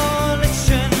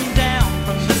demolition down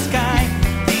from the sky.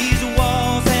 These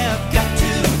walls have got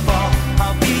to fall.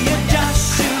 I'll be a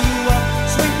Joshua,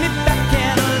 swing me back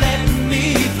and let me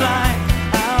fly.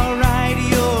 I'll ride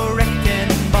your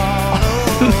wrecking ball.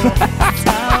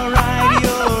 I'll ride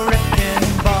your wrecking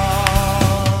ball.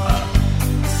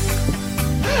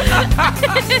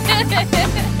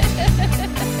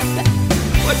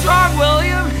 What's wrong,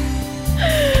 William?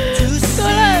 To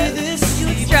see this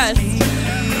stressed.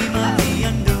 stream of the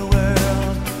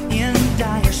underworld in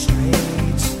dire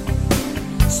straits,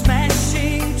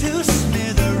 smashing to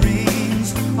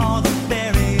smithereens all the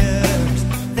barriers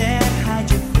that hide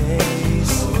your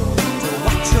face. To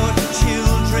watch your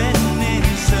children in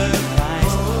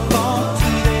surprise fall to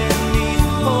their knees,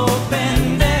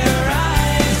 open their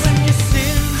eyes when you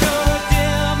send your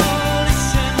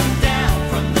demolition down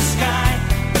from the sky.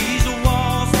 These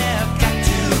walls have got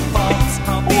to fall.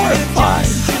 I'll be a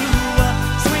Joshua,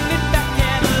 swing it back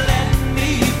and let me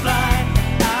fly.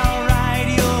 I'll ride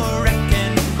your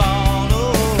wrecking ball.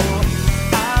 Oh,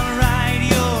 I'll ride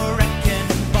your wrecking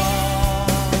ball.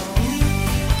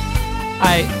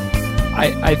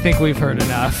 I think we've heard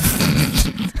enough.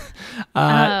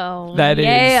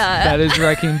 That is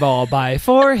Wrecking Ball by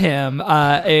For Him,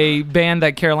 a band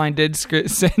that Caroline did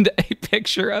send a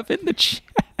picture of in the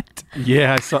chat.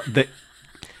 Yeah, I saw that.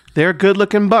 They're a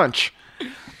good-looking bunch.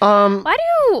 Why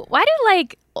do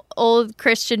like old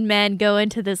Christian men go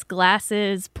into this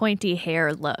glasses, pointy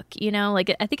hair look?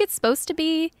 Like I think it's supposed to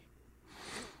be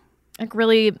like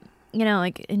really,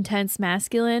 like intense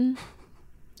masculine.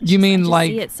 You mean I just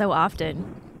like see it so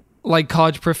often. like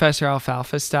college professor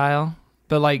alfalfa style,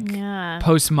 but like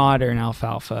postmodern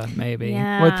alfalfa maybe.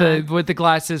 Yeah. With the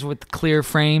glasses with clear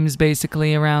frames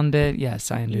basically around it.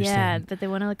 Yes, I understand. Yeah, but they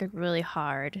want to look really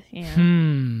hard.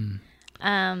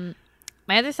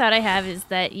 My other thought I have is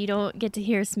that you don't get to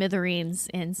hear smithereens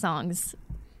in songs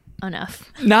enough.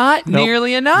 Not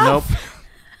nearly enough.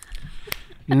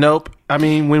 Nope. I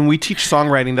mean, when we teach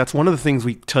songwriting, that's one of the things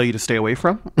we tell you to stay away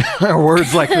from. Are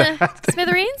words like that.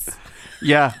 Smithereens?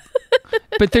 Yeah.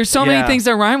 But there's so many things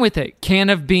that rhyme with it. Can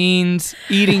of beans,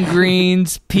 eating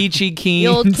greens, peachy keens.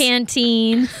 The old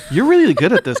canteen. You're really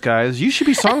good at this, guys. You should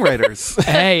be songwriters.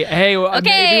 hey, okay,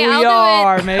 maybe we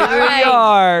are. Maybe we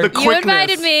are. You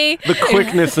invited me. The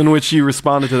quickness in which you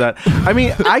responded to that. I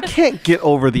mean, I can't get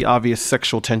over the obvious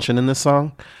sexual tension in this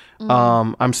song.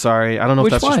 I'm sorry. I don't know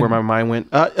if that's just where my mind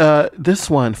went. This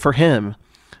one, For Him.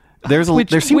 There seemed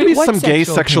to be some gay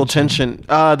sexual tension.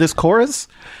 This chorus.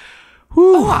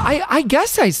 Oh, I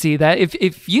guess I see that.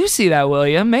 If you see that,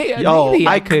 William, maybe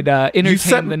I could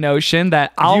entertain the notion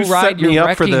that I'll ride your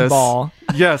wrecking ball.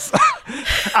 Yes.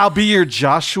 I'll be your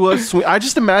Joshua swing. I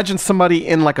just imagine somebody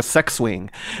in like a sex swing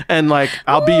and like,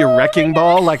 I'll be your wrecking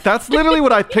ball. Like, that's literally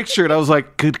what I pictured. I was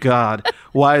like, good God.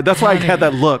 Why? That's why I had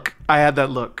that look.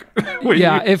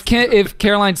 Yeah, if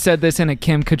Caroline said this in a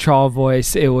Kim Cattrall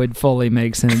voice, it would fully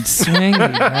make sense. Swing me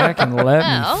back and let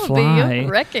me fly. I'll be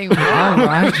your wrecking ball. I'll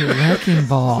ride your wrecking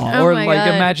ball. Or like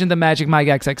imagine the Magic Mike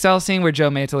XXL scene where Joe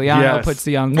Mantoliano puts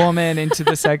the young woman into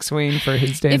the sex swing for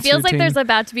his dance It feels routine. like there's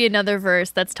about to be another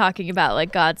verse that's talking about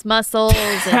like God's muscles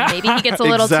and maybe he gets a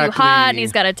little too hot and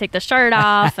he's got to take the shirt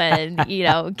off and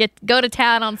go to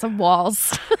town on some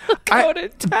walls. Go to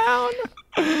town.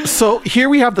 So here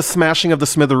we have the smashing of the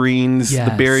smithereens,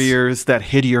 the barriers that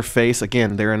hid your face.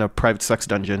 Again, they're in a private sex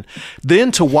dungeon.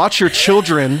 Then to watch your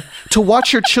children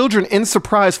in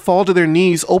surprise fall to their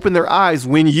knees, open their eyes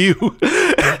when you.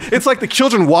 It's like the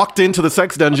children walked into the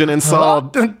sex dungeon and saw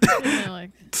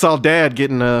Dad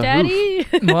getting a. Daddy.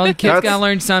 Well, the kids gotta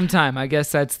learn sometime. I guess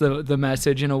that's the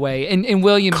message in a way. And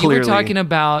William, you were talking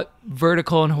about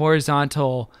vertical and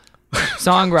horizontal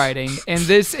songwriting, and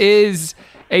this is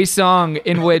a song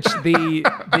in which the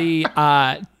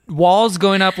walls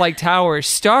going up like towers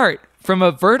start from a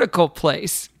vertical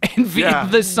place, and via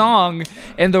the song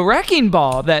and the wrecking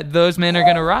ball that those men are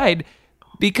going to ride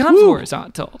becomes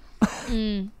horizontal.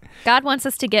 God wants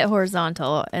us to get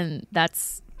horizontal, and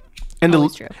that's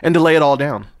always true. And to lay it all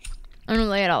down. I'm going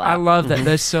to lay it all out. I love that.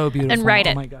 That's so beautiful. And write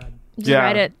it. Oh my God. Just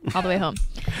write it all the way home.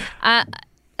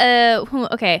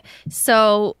 Okay,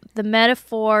 so the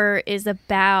metaphor is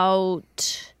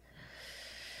about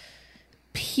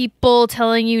people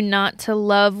telling you not to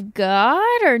love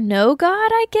God or know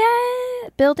God, I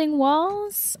get, building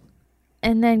walls,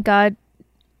 and then God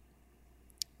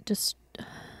just...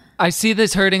 I see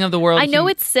this hurting of the world. I know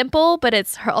it's simple, but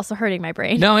it's also hurting my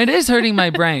brain. No, it is hurting my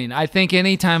brain. I think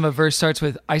anytime a verse starts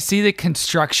with, I see the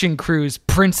construction crews,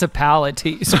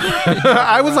 principalities.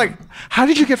 I was like, how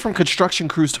did you get from construction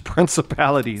crews to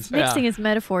principalities? Mixing his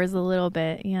metaphors a little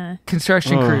bit,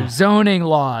 Construction crews, zoning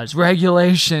laws,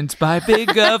 regulations by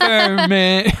big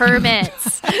government.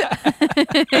 Permits.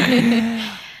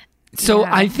 So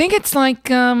I think it's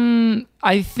like,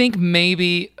 I think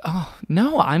maybe,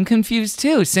 no, I'm confused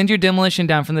too. Send your demolition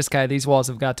down from the sky. These walls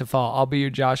have got to fall. I'll be your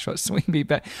Joshua. Swing me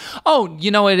back. Oh,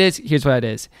 you know what it is? Here's what it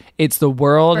is. It's the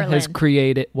world has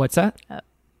created, what's that?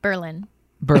 Berlin.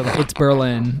 It's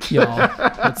Berlin, y'all.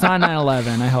 It's not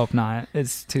 9/11. I hope not.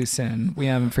 It's too soon. We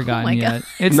haven't forgotten yet.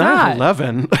 It's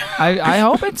 9/11. I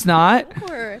hope it's not.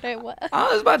 Word. I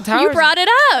was about towers. You brought it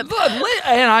up.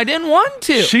 And I didn't want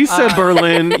to. She said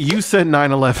Berlin. You said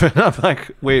 9/11. I'm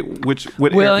like, wait, what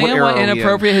William, era what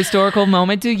inappropriate historical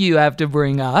moment do you have to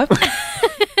bring up?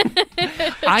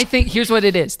 I think here's what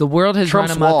it is. The world has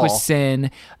run amok with sin.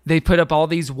 They put up all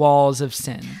these walls of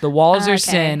sin. The walls are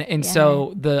sin, and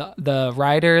so the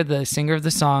writer, the singer of the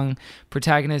song,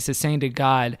 protagonist is saying to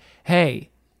God, hey,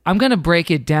 I'm going to break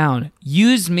it down.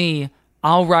 Use me.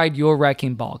 I'll ride your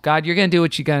wrecking ball. God, you're going to do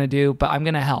what you're going to do, but I'm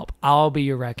going to help. I'll be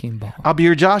your wrecking ball. I'll be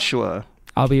your Joshua.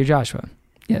 I'll be your Joshua.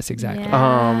 Yes, exactly.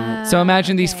 So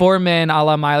imagine these four men a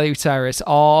la Miley Cyrus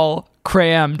all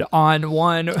crammed on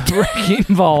one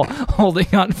wrecking ball, holding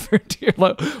on for dear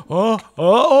life.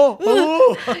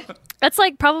 That's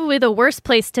like probably the worst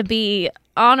place to be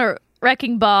on a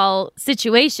wrecking ball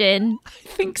situation. I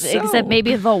think so. Except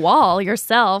maybe the wall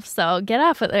yourself. So get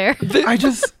off of there.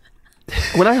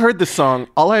 When I heard this song,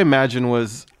 all I imagined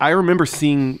was, I remember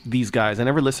seeing these guys. I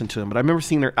never listened to them, but I remember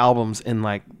seeing their albums in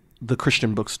like the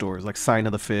Christian bookstores, like Sign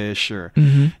of the Fish or,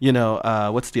 you know,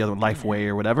 what's the other one, Lifeway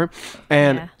or whatever.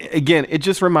 And again, it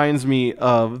just reminds me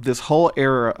of this whole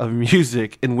era of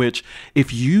music in which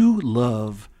if you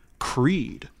love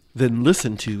Creed, then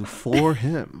listen to For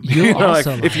Him. You know,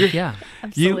 also like, if you're,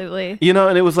 Absolutely. You know,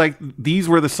 and it was like, these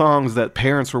were the songs that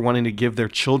parents were wanting to give their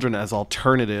children as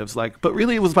alternatives. Like, but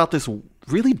really it was about this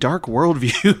really dark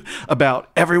worldview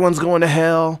about everyone's going to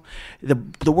hell.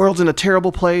 The world's in a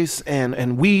terrible place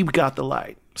and we've got the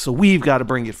light. So we've got to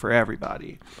bring it for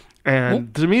everybody.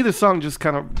 And to me, the song just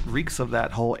kind of reeks of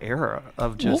that whole era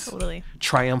of just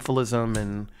triumphalism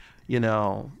and, you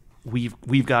know,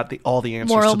 we've got all the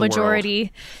answers moral to the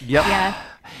majority. World. Yep. Yeah.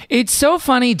 It's so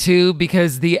funny too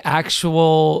because the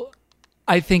actual,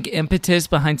 I think, impetus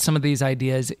behind some of these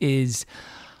ideas is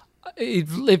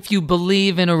if you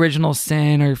believe in original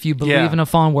sin or if you believe in a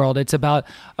fallen world, it's about,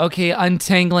 okay,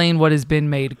 untangling what has been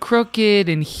made crooked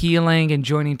and healing and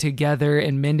joining together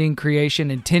and mending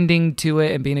creation and tending to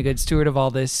it and being a good steward of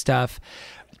all this stuff.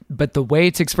 But the way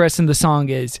it's expressed in the song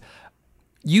is,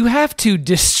 you have to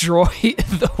destroy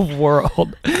the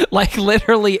world. Like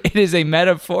literally, it is a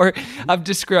metaphor of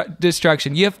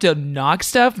destruction. You have to knock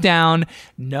stuff down.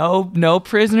 No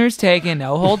prisoners taken.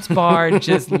 No holds barred.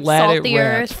 Just let Salt it the rip.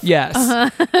 earth. Yes,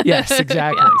 yes,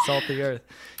 exactly. Salt the earth.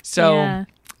 So,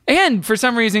 and for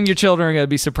some reason, your children are going to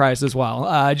be surprised as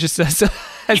well. Just as a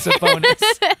bonus.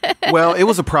 Well, it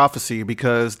was a prophecy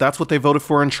because that's what they voted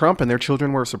for in Trump, and their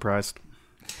children were surprised.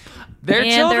 Their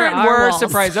And children there are were walls.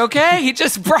 surprised. Okay, he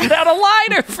just brought out a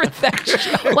lighter for that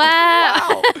show.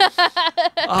 Wow.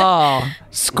 Oh,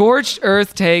 Scorched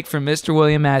Earth take from Mr.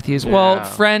 William Matthews. Well,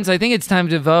 friends, I think it's time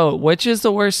to vote. Which is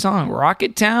the worst song,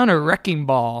 Rocket Town or Wrecking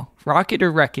Ball? Rocket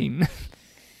or Wrecking?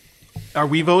 Are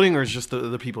we voting or is just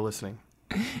the people listening?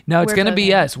 No, it's We're going to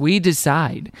be voting. us. We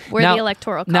decide. We're Now- the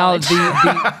Electoral Now, College.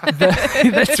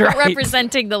 that's right.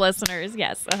 Representing the listeners,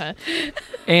 yes.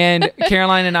 And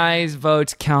Caroline and I's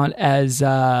votes count as,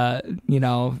 5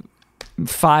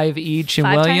 each, and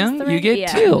 5 times William, 3? you get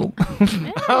Yeah. 2.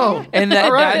 Oh, And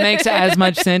that makes as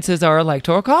much sense as our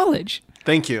Electoral College,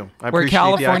 thank you. I where appreciate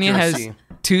California the has accuracy.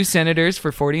 2 senators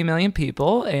for 40 million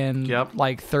people, and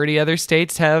like 30 other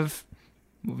states have,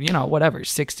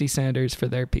 60 senators for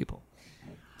their people.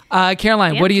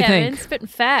 Caroline, Damn, what do you Kevin, think? Spitting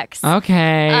facts.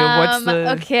 Okay, what's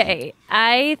the... Okay,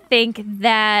 I think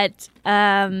that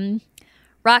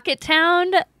Rocket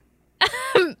Town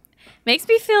makes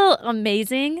me feel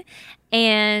amazing,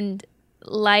 and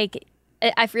like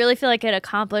I really feel like it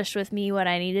accomplished with me what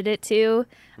I needed it to.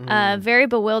 Very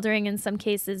bewildering in some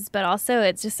cases, but also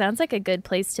it just sounds like a good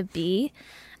place to be.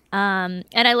 And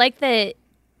I like that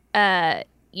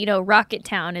Rocket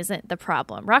Town isn't the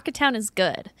problem. Rocket Town is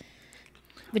good.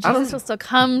 But Jesus will still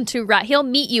come to he'll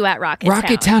meet you at Rocket Town.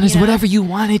 Rocket Town is whatever you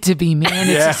want it to be, man.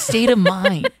 It's a state of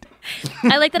mind.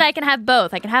 I like that I can have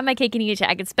both. I can have my cake and eat it.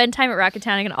 I can spend time at Rocket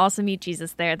Town. I can also meet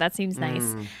Jesus there. That seems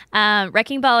nice.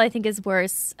 Wrecking Ball, I think, is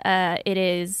worse. It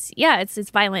is, it's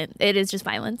violent. It is just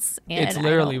violence. And It's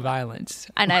literally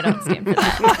violence. And I don't stand for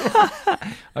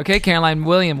that. Okay, Caroline.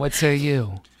 William, what say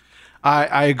you?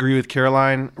 I agree with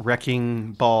Caroline.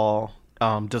 Wrecking Ball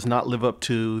does not live up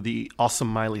to the awesome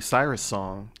Miley Cyrus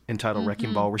song entitled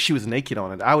Wrecking Ball, where she was naked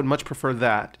on it. I would much prefer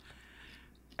that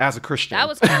as a Christian. That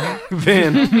was cool.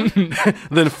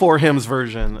 than For Him's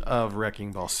version of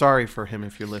Wrecking Ball. Sorry for him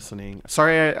if you're listening.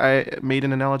 Sorry I made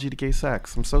an analogy to gay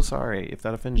sex. I'm so sorry if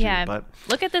that offends you. But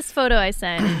look at this photo I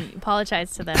sent and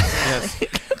apologize to them. yes.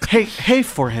 Hey,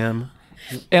 For Him.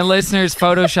 And listeners,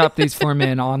 Photoshop these 4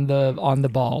 men on the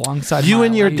ball alongside You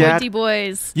and your Miley. dad. Pointy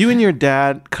boys. You and your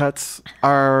dad cuts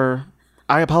are.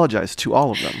 I apologize to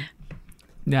all of them.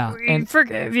 Yeah, and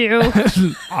Forgive you.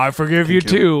 I forgive you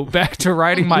too. Back to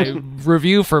writing my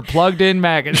review for Plugged In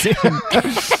magazine.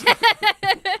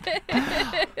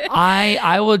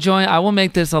 I will join. I will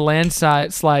make this a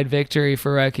landslide victory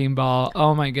for Wrecking Ball.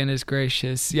 Oh my goodness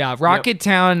gracious! Yeah, Rocket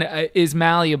Town is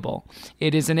malleable.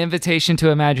 It is an invitation to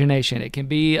imagination. It can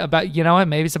be about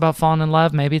maybe it's about falling in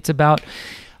love. Maybe it's about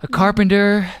a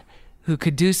carpenter who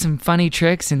could do some funny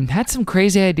tricks and had some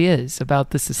crazy ideas about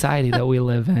the society that we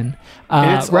live in.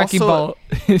 Wrecking Ball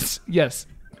is, yes.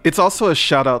 It's also a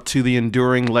shout out to the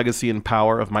enduring legacy and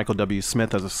power of Michael W.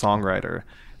 Smith as a songwriter.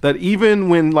 That even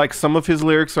when like some of his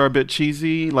lyrics are a bit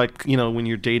cheesy, like, when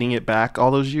you're dating it back all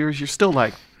those years, you're still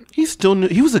like, he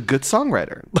was a good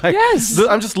songwriter. Like, yes.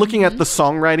 I'm just looking at the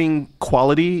songwriting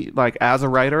quality, like as a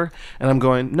writer, and I'm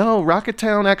going, no, Rocket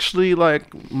Town actually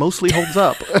like mostly holds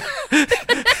up.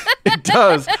 It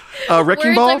does. Wrecking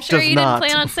Words Ball I'm sure does you not. didn't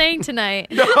plan on saying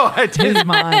tonight. No, I didn't.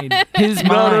 His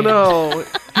mind. No.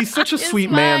 He's such a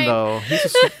sweet man, mind. though.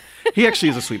 He actually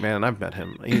is a sweet man, and I've met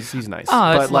him. He's nice.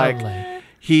 Oh, that's but like lovely.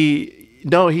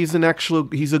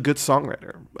 he's a good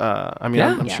songwriter. I mean,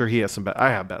 Yeah. I'm sure he has some bad. I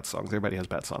have bad songs. Everybody has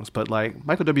bad songs, but like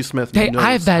Michael W. Smith. Hey, knows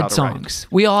I have how bad to write. songs.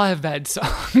 We all have bad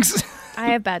songs. I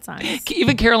have bad songs.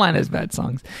 Even Caroline has bad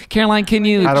songs. Caroline, can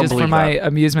you, I don't just for believe my that.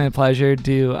 amusement and pleasure,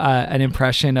 do an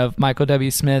impression of Michael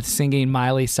W. Smith singing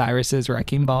Miley Cyrus's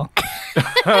Wrecking Ball?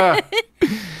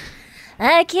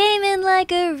 I came in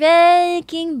like a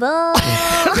wrecking ball.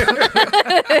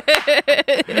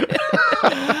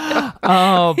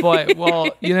 Oh boy! Well,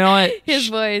 you know what? His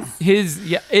voice.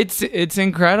 It's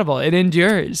incredible. It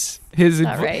endures. His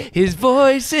Not right. his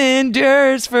voice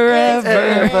endures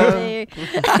forever.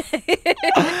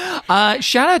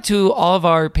 Shout out to all of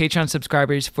our Patreon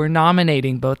subscribers for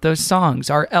nominating both those songs.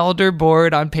 Our elder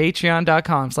board on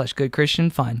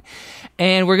patreon.com/goodchristianfun.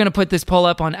 And we're going to put this poll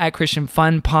up on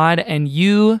 @ChristianFunPod, and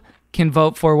you can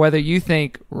vote for whether you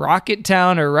think Rocket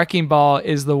Town or Wrecking Ball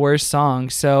is the worst song.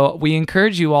 So we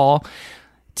encourage you all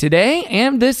today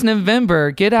and this November,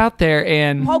 get out there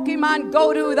and Pokemon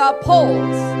go to the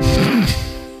polls.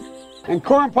 And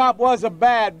Corn Pop was a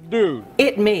bad dude.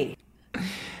 It me.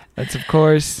 that's, of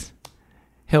course,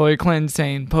 Hillary Clinton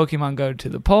saying Pokemon go to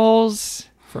the polls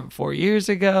from 4 years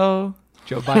ago.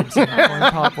 Joe Biden saying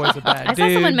Corn Pop was a bad I dude.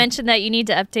 saw someone mention that you need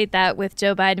to update that with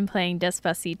Joe Biden playing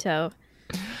Despacito.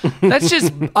 That's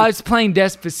just us playing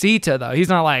Despacito, though. He's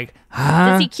not like,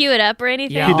 huh? Does he cue it up or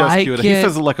anything? Yeah. He does like cute. He it.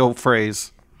 says it like a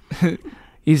phrase.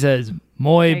 He says,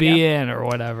 muy There you go. bien, or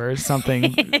whatever.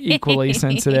 Something equally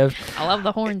sensitive. I love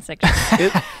the horn section.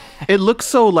 It looks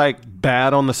so like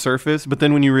bad on the surface, but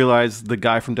then when you realize the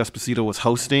guy from Despacito was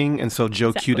hosting, and so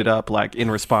Joe queued it up like in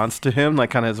response to him,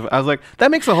 like kind of. I was like, that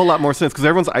makes a whole lot more sense because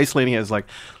everyone's isolating it as like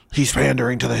he's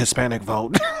pandering to the Hispanic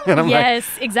vote, and I'm Yes,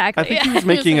 exactly. I think he was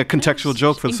making a contextual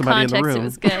joke for somebody in the room. It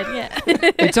was good. Yeah.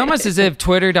 It's almost as if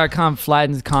Twitter.com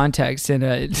flattens context in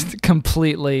a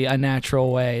completely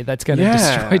unnatural way that's going to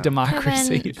destroy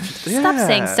democracy. Stop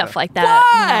saying stuff like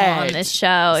that on this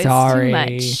show. Sorry.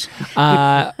 It's too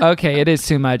much. Okay, it is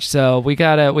too much. So we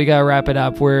gotta wrap it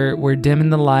up. We're dimming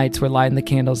the lights. We're lighting the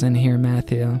candles in here,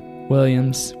 Matthews. See?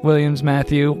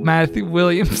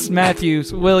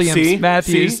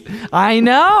 I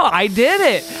know. I did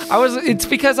it. It's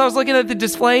because I was looking at the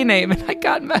display name and I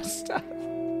got messed up.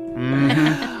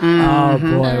 Oh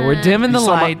boy, we're dimming the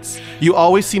lights. You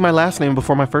always see my last name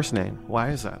before my first name.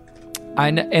 Why is that?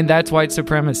 I know, and that's white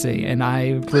supremacy, and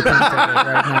I repent of it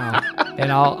right now.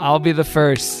 And I'll be the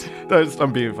first.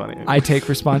 I'm being funny. I take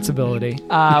responsibility.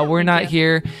 We're not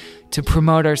here to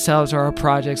promote ourselves or our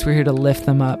projects. We're here to lift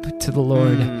them up to the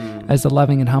Lord as a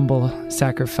loving and humble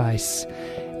sacrifice.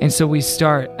 And so we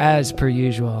start, as per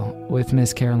usual, with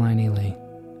Miss Caroline Ely.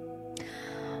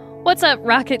 What's up,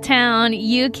 Rocket Town?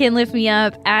 You can lift me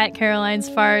up at Caroline's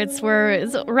Farts.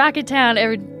 It's Rocket Town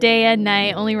every day and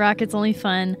night. Only rockets, only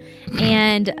fun.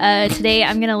 And today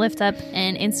I'm going to lift up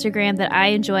an Instagram that I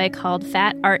enjoy called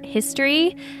Fat Art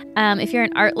History. If you're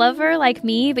an art lover like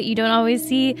me, but you don't always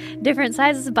see different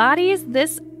sizes of bodies,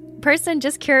 this person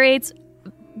just curates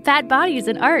fat bodies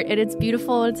in art. And it's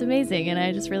beautiful and it's amazing. And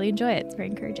I just really enjoy it. It's very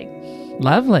encouraging.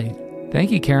 Lovely. Thank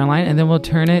you, Caroline. And then we'll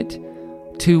turn it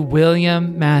to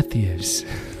William Matthews.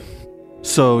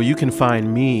 So you can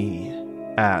find me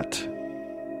at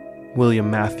William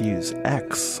Matthews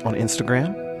X on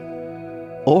Instagram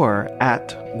or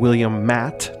at William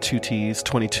Matt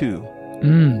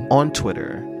 2Ts22 on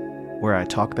Twitter, where I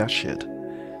talk that shit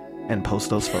and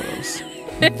post those photos.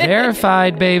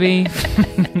 Verified, baby.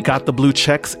 Got the blue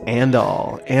checks and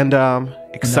all. And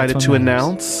excited to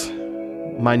announce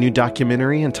my new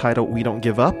documentary entitled We Don't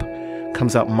Give Up.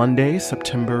 Comes out Monday,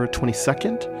 September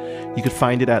 22nd. You can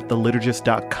find it at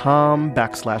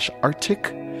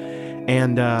theliturgist.com/Arctic.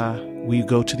 And we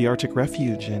go to the Arctic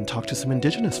Refuge and talk to some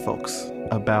indigenous folks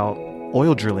about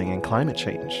oil drilling and climate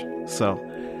change. So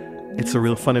it's a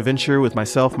real fun adventure with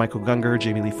myself, Michael Gungor,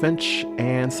 Jamie Lee Finch,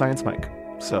 and Science Mike.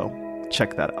 So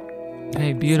check that out.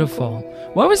 Hey, beautiful.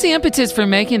 What was the impetus for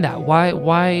making that?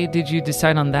 Why did you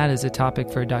decide on that as a topic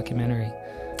for a documentary?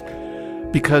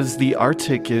 Because the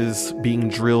Arctic is being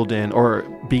drilled in, or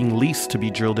being leased to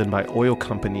be drilled in by oil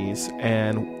companies,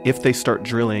 and if they start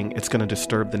drilling, it's going to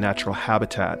disturb the natural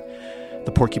habitat.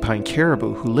 The porcupine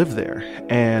caribou who live there,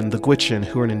 and the Gwich'in,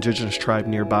 who are an indigenous tribe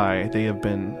nearby, they have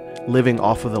been living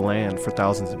off of the land for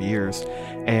thousands of years,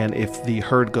 and if the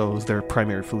herd goes, their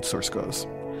primary food source goes.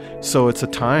 So it's a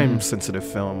time-sensitive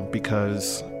film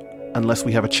because unless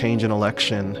we have a change in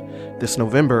election this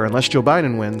November, unless Joe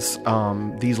Biden wins,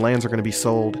 these lands are going to be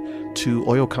sold to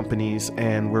oil companies,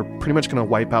 and we're pretty much going to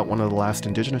wipe out one of the last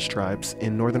indigenous tribes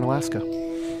in northern Alaska.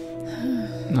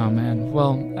 Oh, man.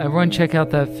 Well, everyone check out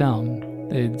that film.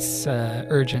 It's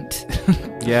urgent.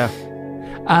 Yeah.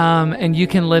 And you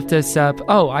can lift us up.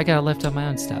 Oh, I got to lift up my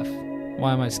own stuff.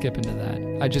 Why am I skipping to that?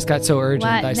 I just got so urgent.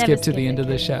 What? I Never skipped to skip the it. end of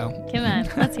the show. Come on,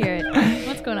 let's hear it.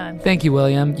 What's going on? Thank you,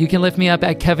 William. You can lift me up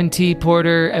at Kevin T.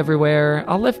 Porter everywhere.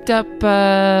 I'll lift up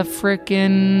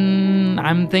frickin'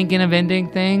 I'm Thinking of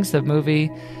Ending Things, the movie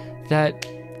that,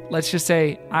 let's just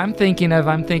say, I'm thinking of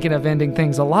ending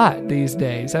things a lot these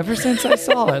days, ever since I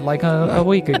saw it like a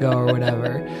week ago or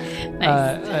whatever.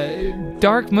 Nice.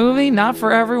 Dark movie, not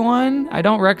for everyone. I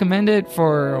don't recommend it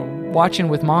for watching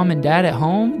with mom and dad at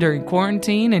home during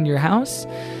quarantine in your house,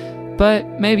 but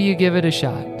maybe you give it a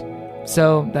shot.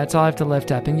 So that's all I have to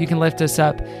lift up. And you can lift us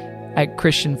up at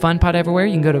Christian Fun Pod everywhere.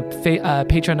 You can go to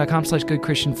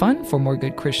patreon.com/goodchristianfun for more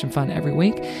Good Christian Fun every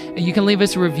week. And you can leave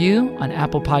us a review on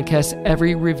Apple Podcasts.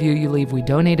 Every review you leave, we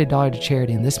donate $1 to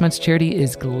charity. And this month's charity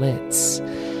is Glitz.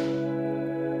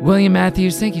 William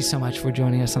Matthews, thank you so much for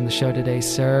joining us on the show today,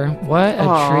 sir. What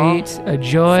a treat, a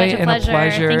joy, and a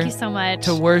pleasure. Thank you so much.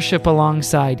 To worship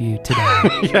alongside you today.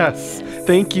 Yes.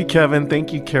 Thank you, Kevin.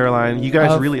 Thank you, Caroline. You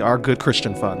guys really are good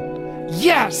Christian fun.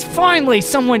 Yes, finally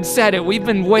someone said it. We've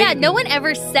been waiting. Yeah, no one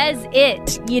ever says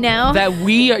it, you know? That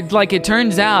we, like, it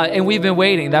turns out, and we've been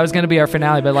waiting. That was going to be our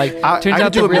finale, but, like, turns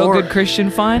out the real Good Christian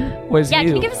Fun was you. Yeah,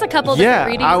 can you give us a couple different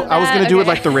readings of that? I was going to do it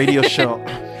like the radio show.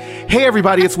 Hey,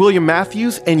 everybody, it's William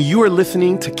Matthews, and you are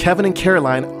listening to Kevin and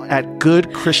Caroline at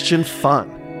Good Christian Fun.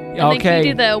 And then can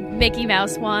you do the Mickey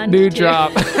Mouse one? New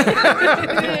drop.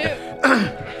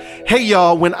 Hey,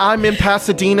 y'all, when I'm in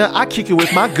Pasadena, I kick it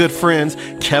with my good friends,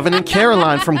 Kevin and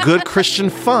Caroline from Good Christian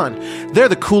Fun. They're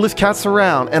the coolest cats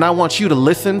around, and I want you to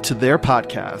listen to their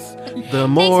podcast. The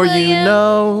more you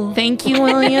know. Thank you,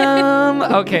 William.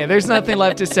 Okay, there's nothing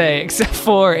left to say except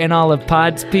for, and all of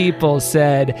Pod's people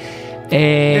said,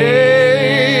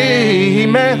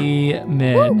 Amen.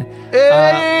 Amen.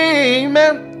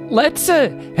 Amen. Let's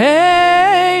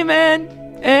Amen.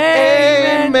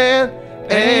 Amen.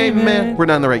 Amen. We're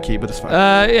not in the right key, but it's fine.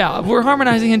 Yeah, we're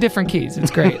harmonizing in different keys.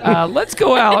 It's great. Let's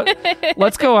go out.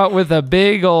 Let's go out with a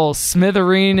big old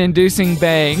smithereen-inducing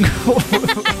bang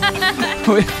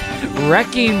with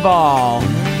Wrecking Ball.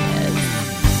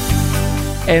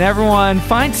 And everyone,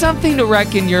 find something to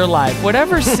wreck in your life.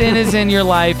 Whatever sin is in your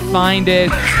life, find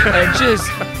it and just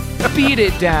beat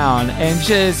it down and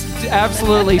just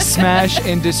absolutely smash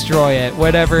and destroy it,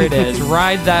 whatever it is.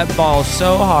 Ride that ball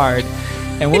so hard.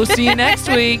 And we'll see you next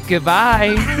week.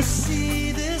 Goodbye. I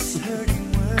see this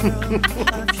hurting world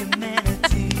of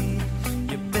humanity,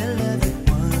 your beloved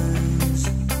ones.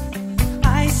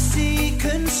 I see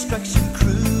construction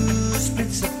crews,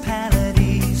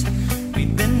 principalities,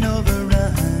 we've been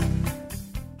overrun.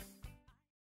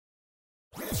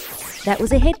 That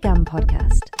was a HeadGum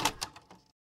podcast.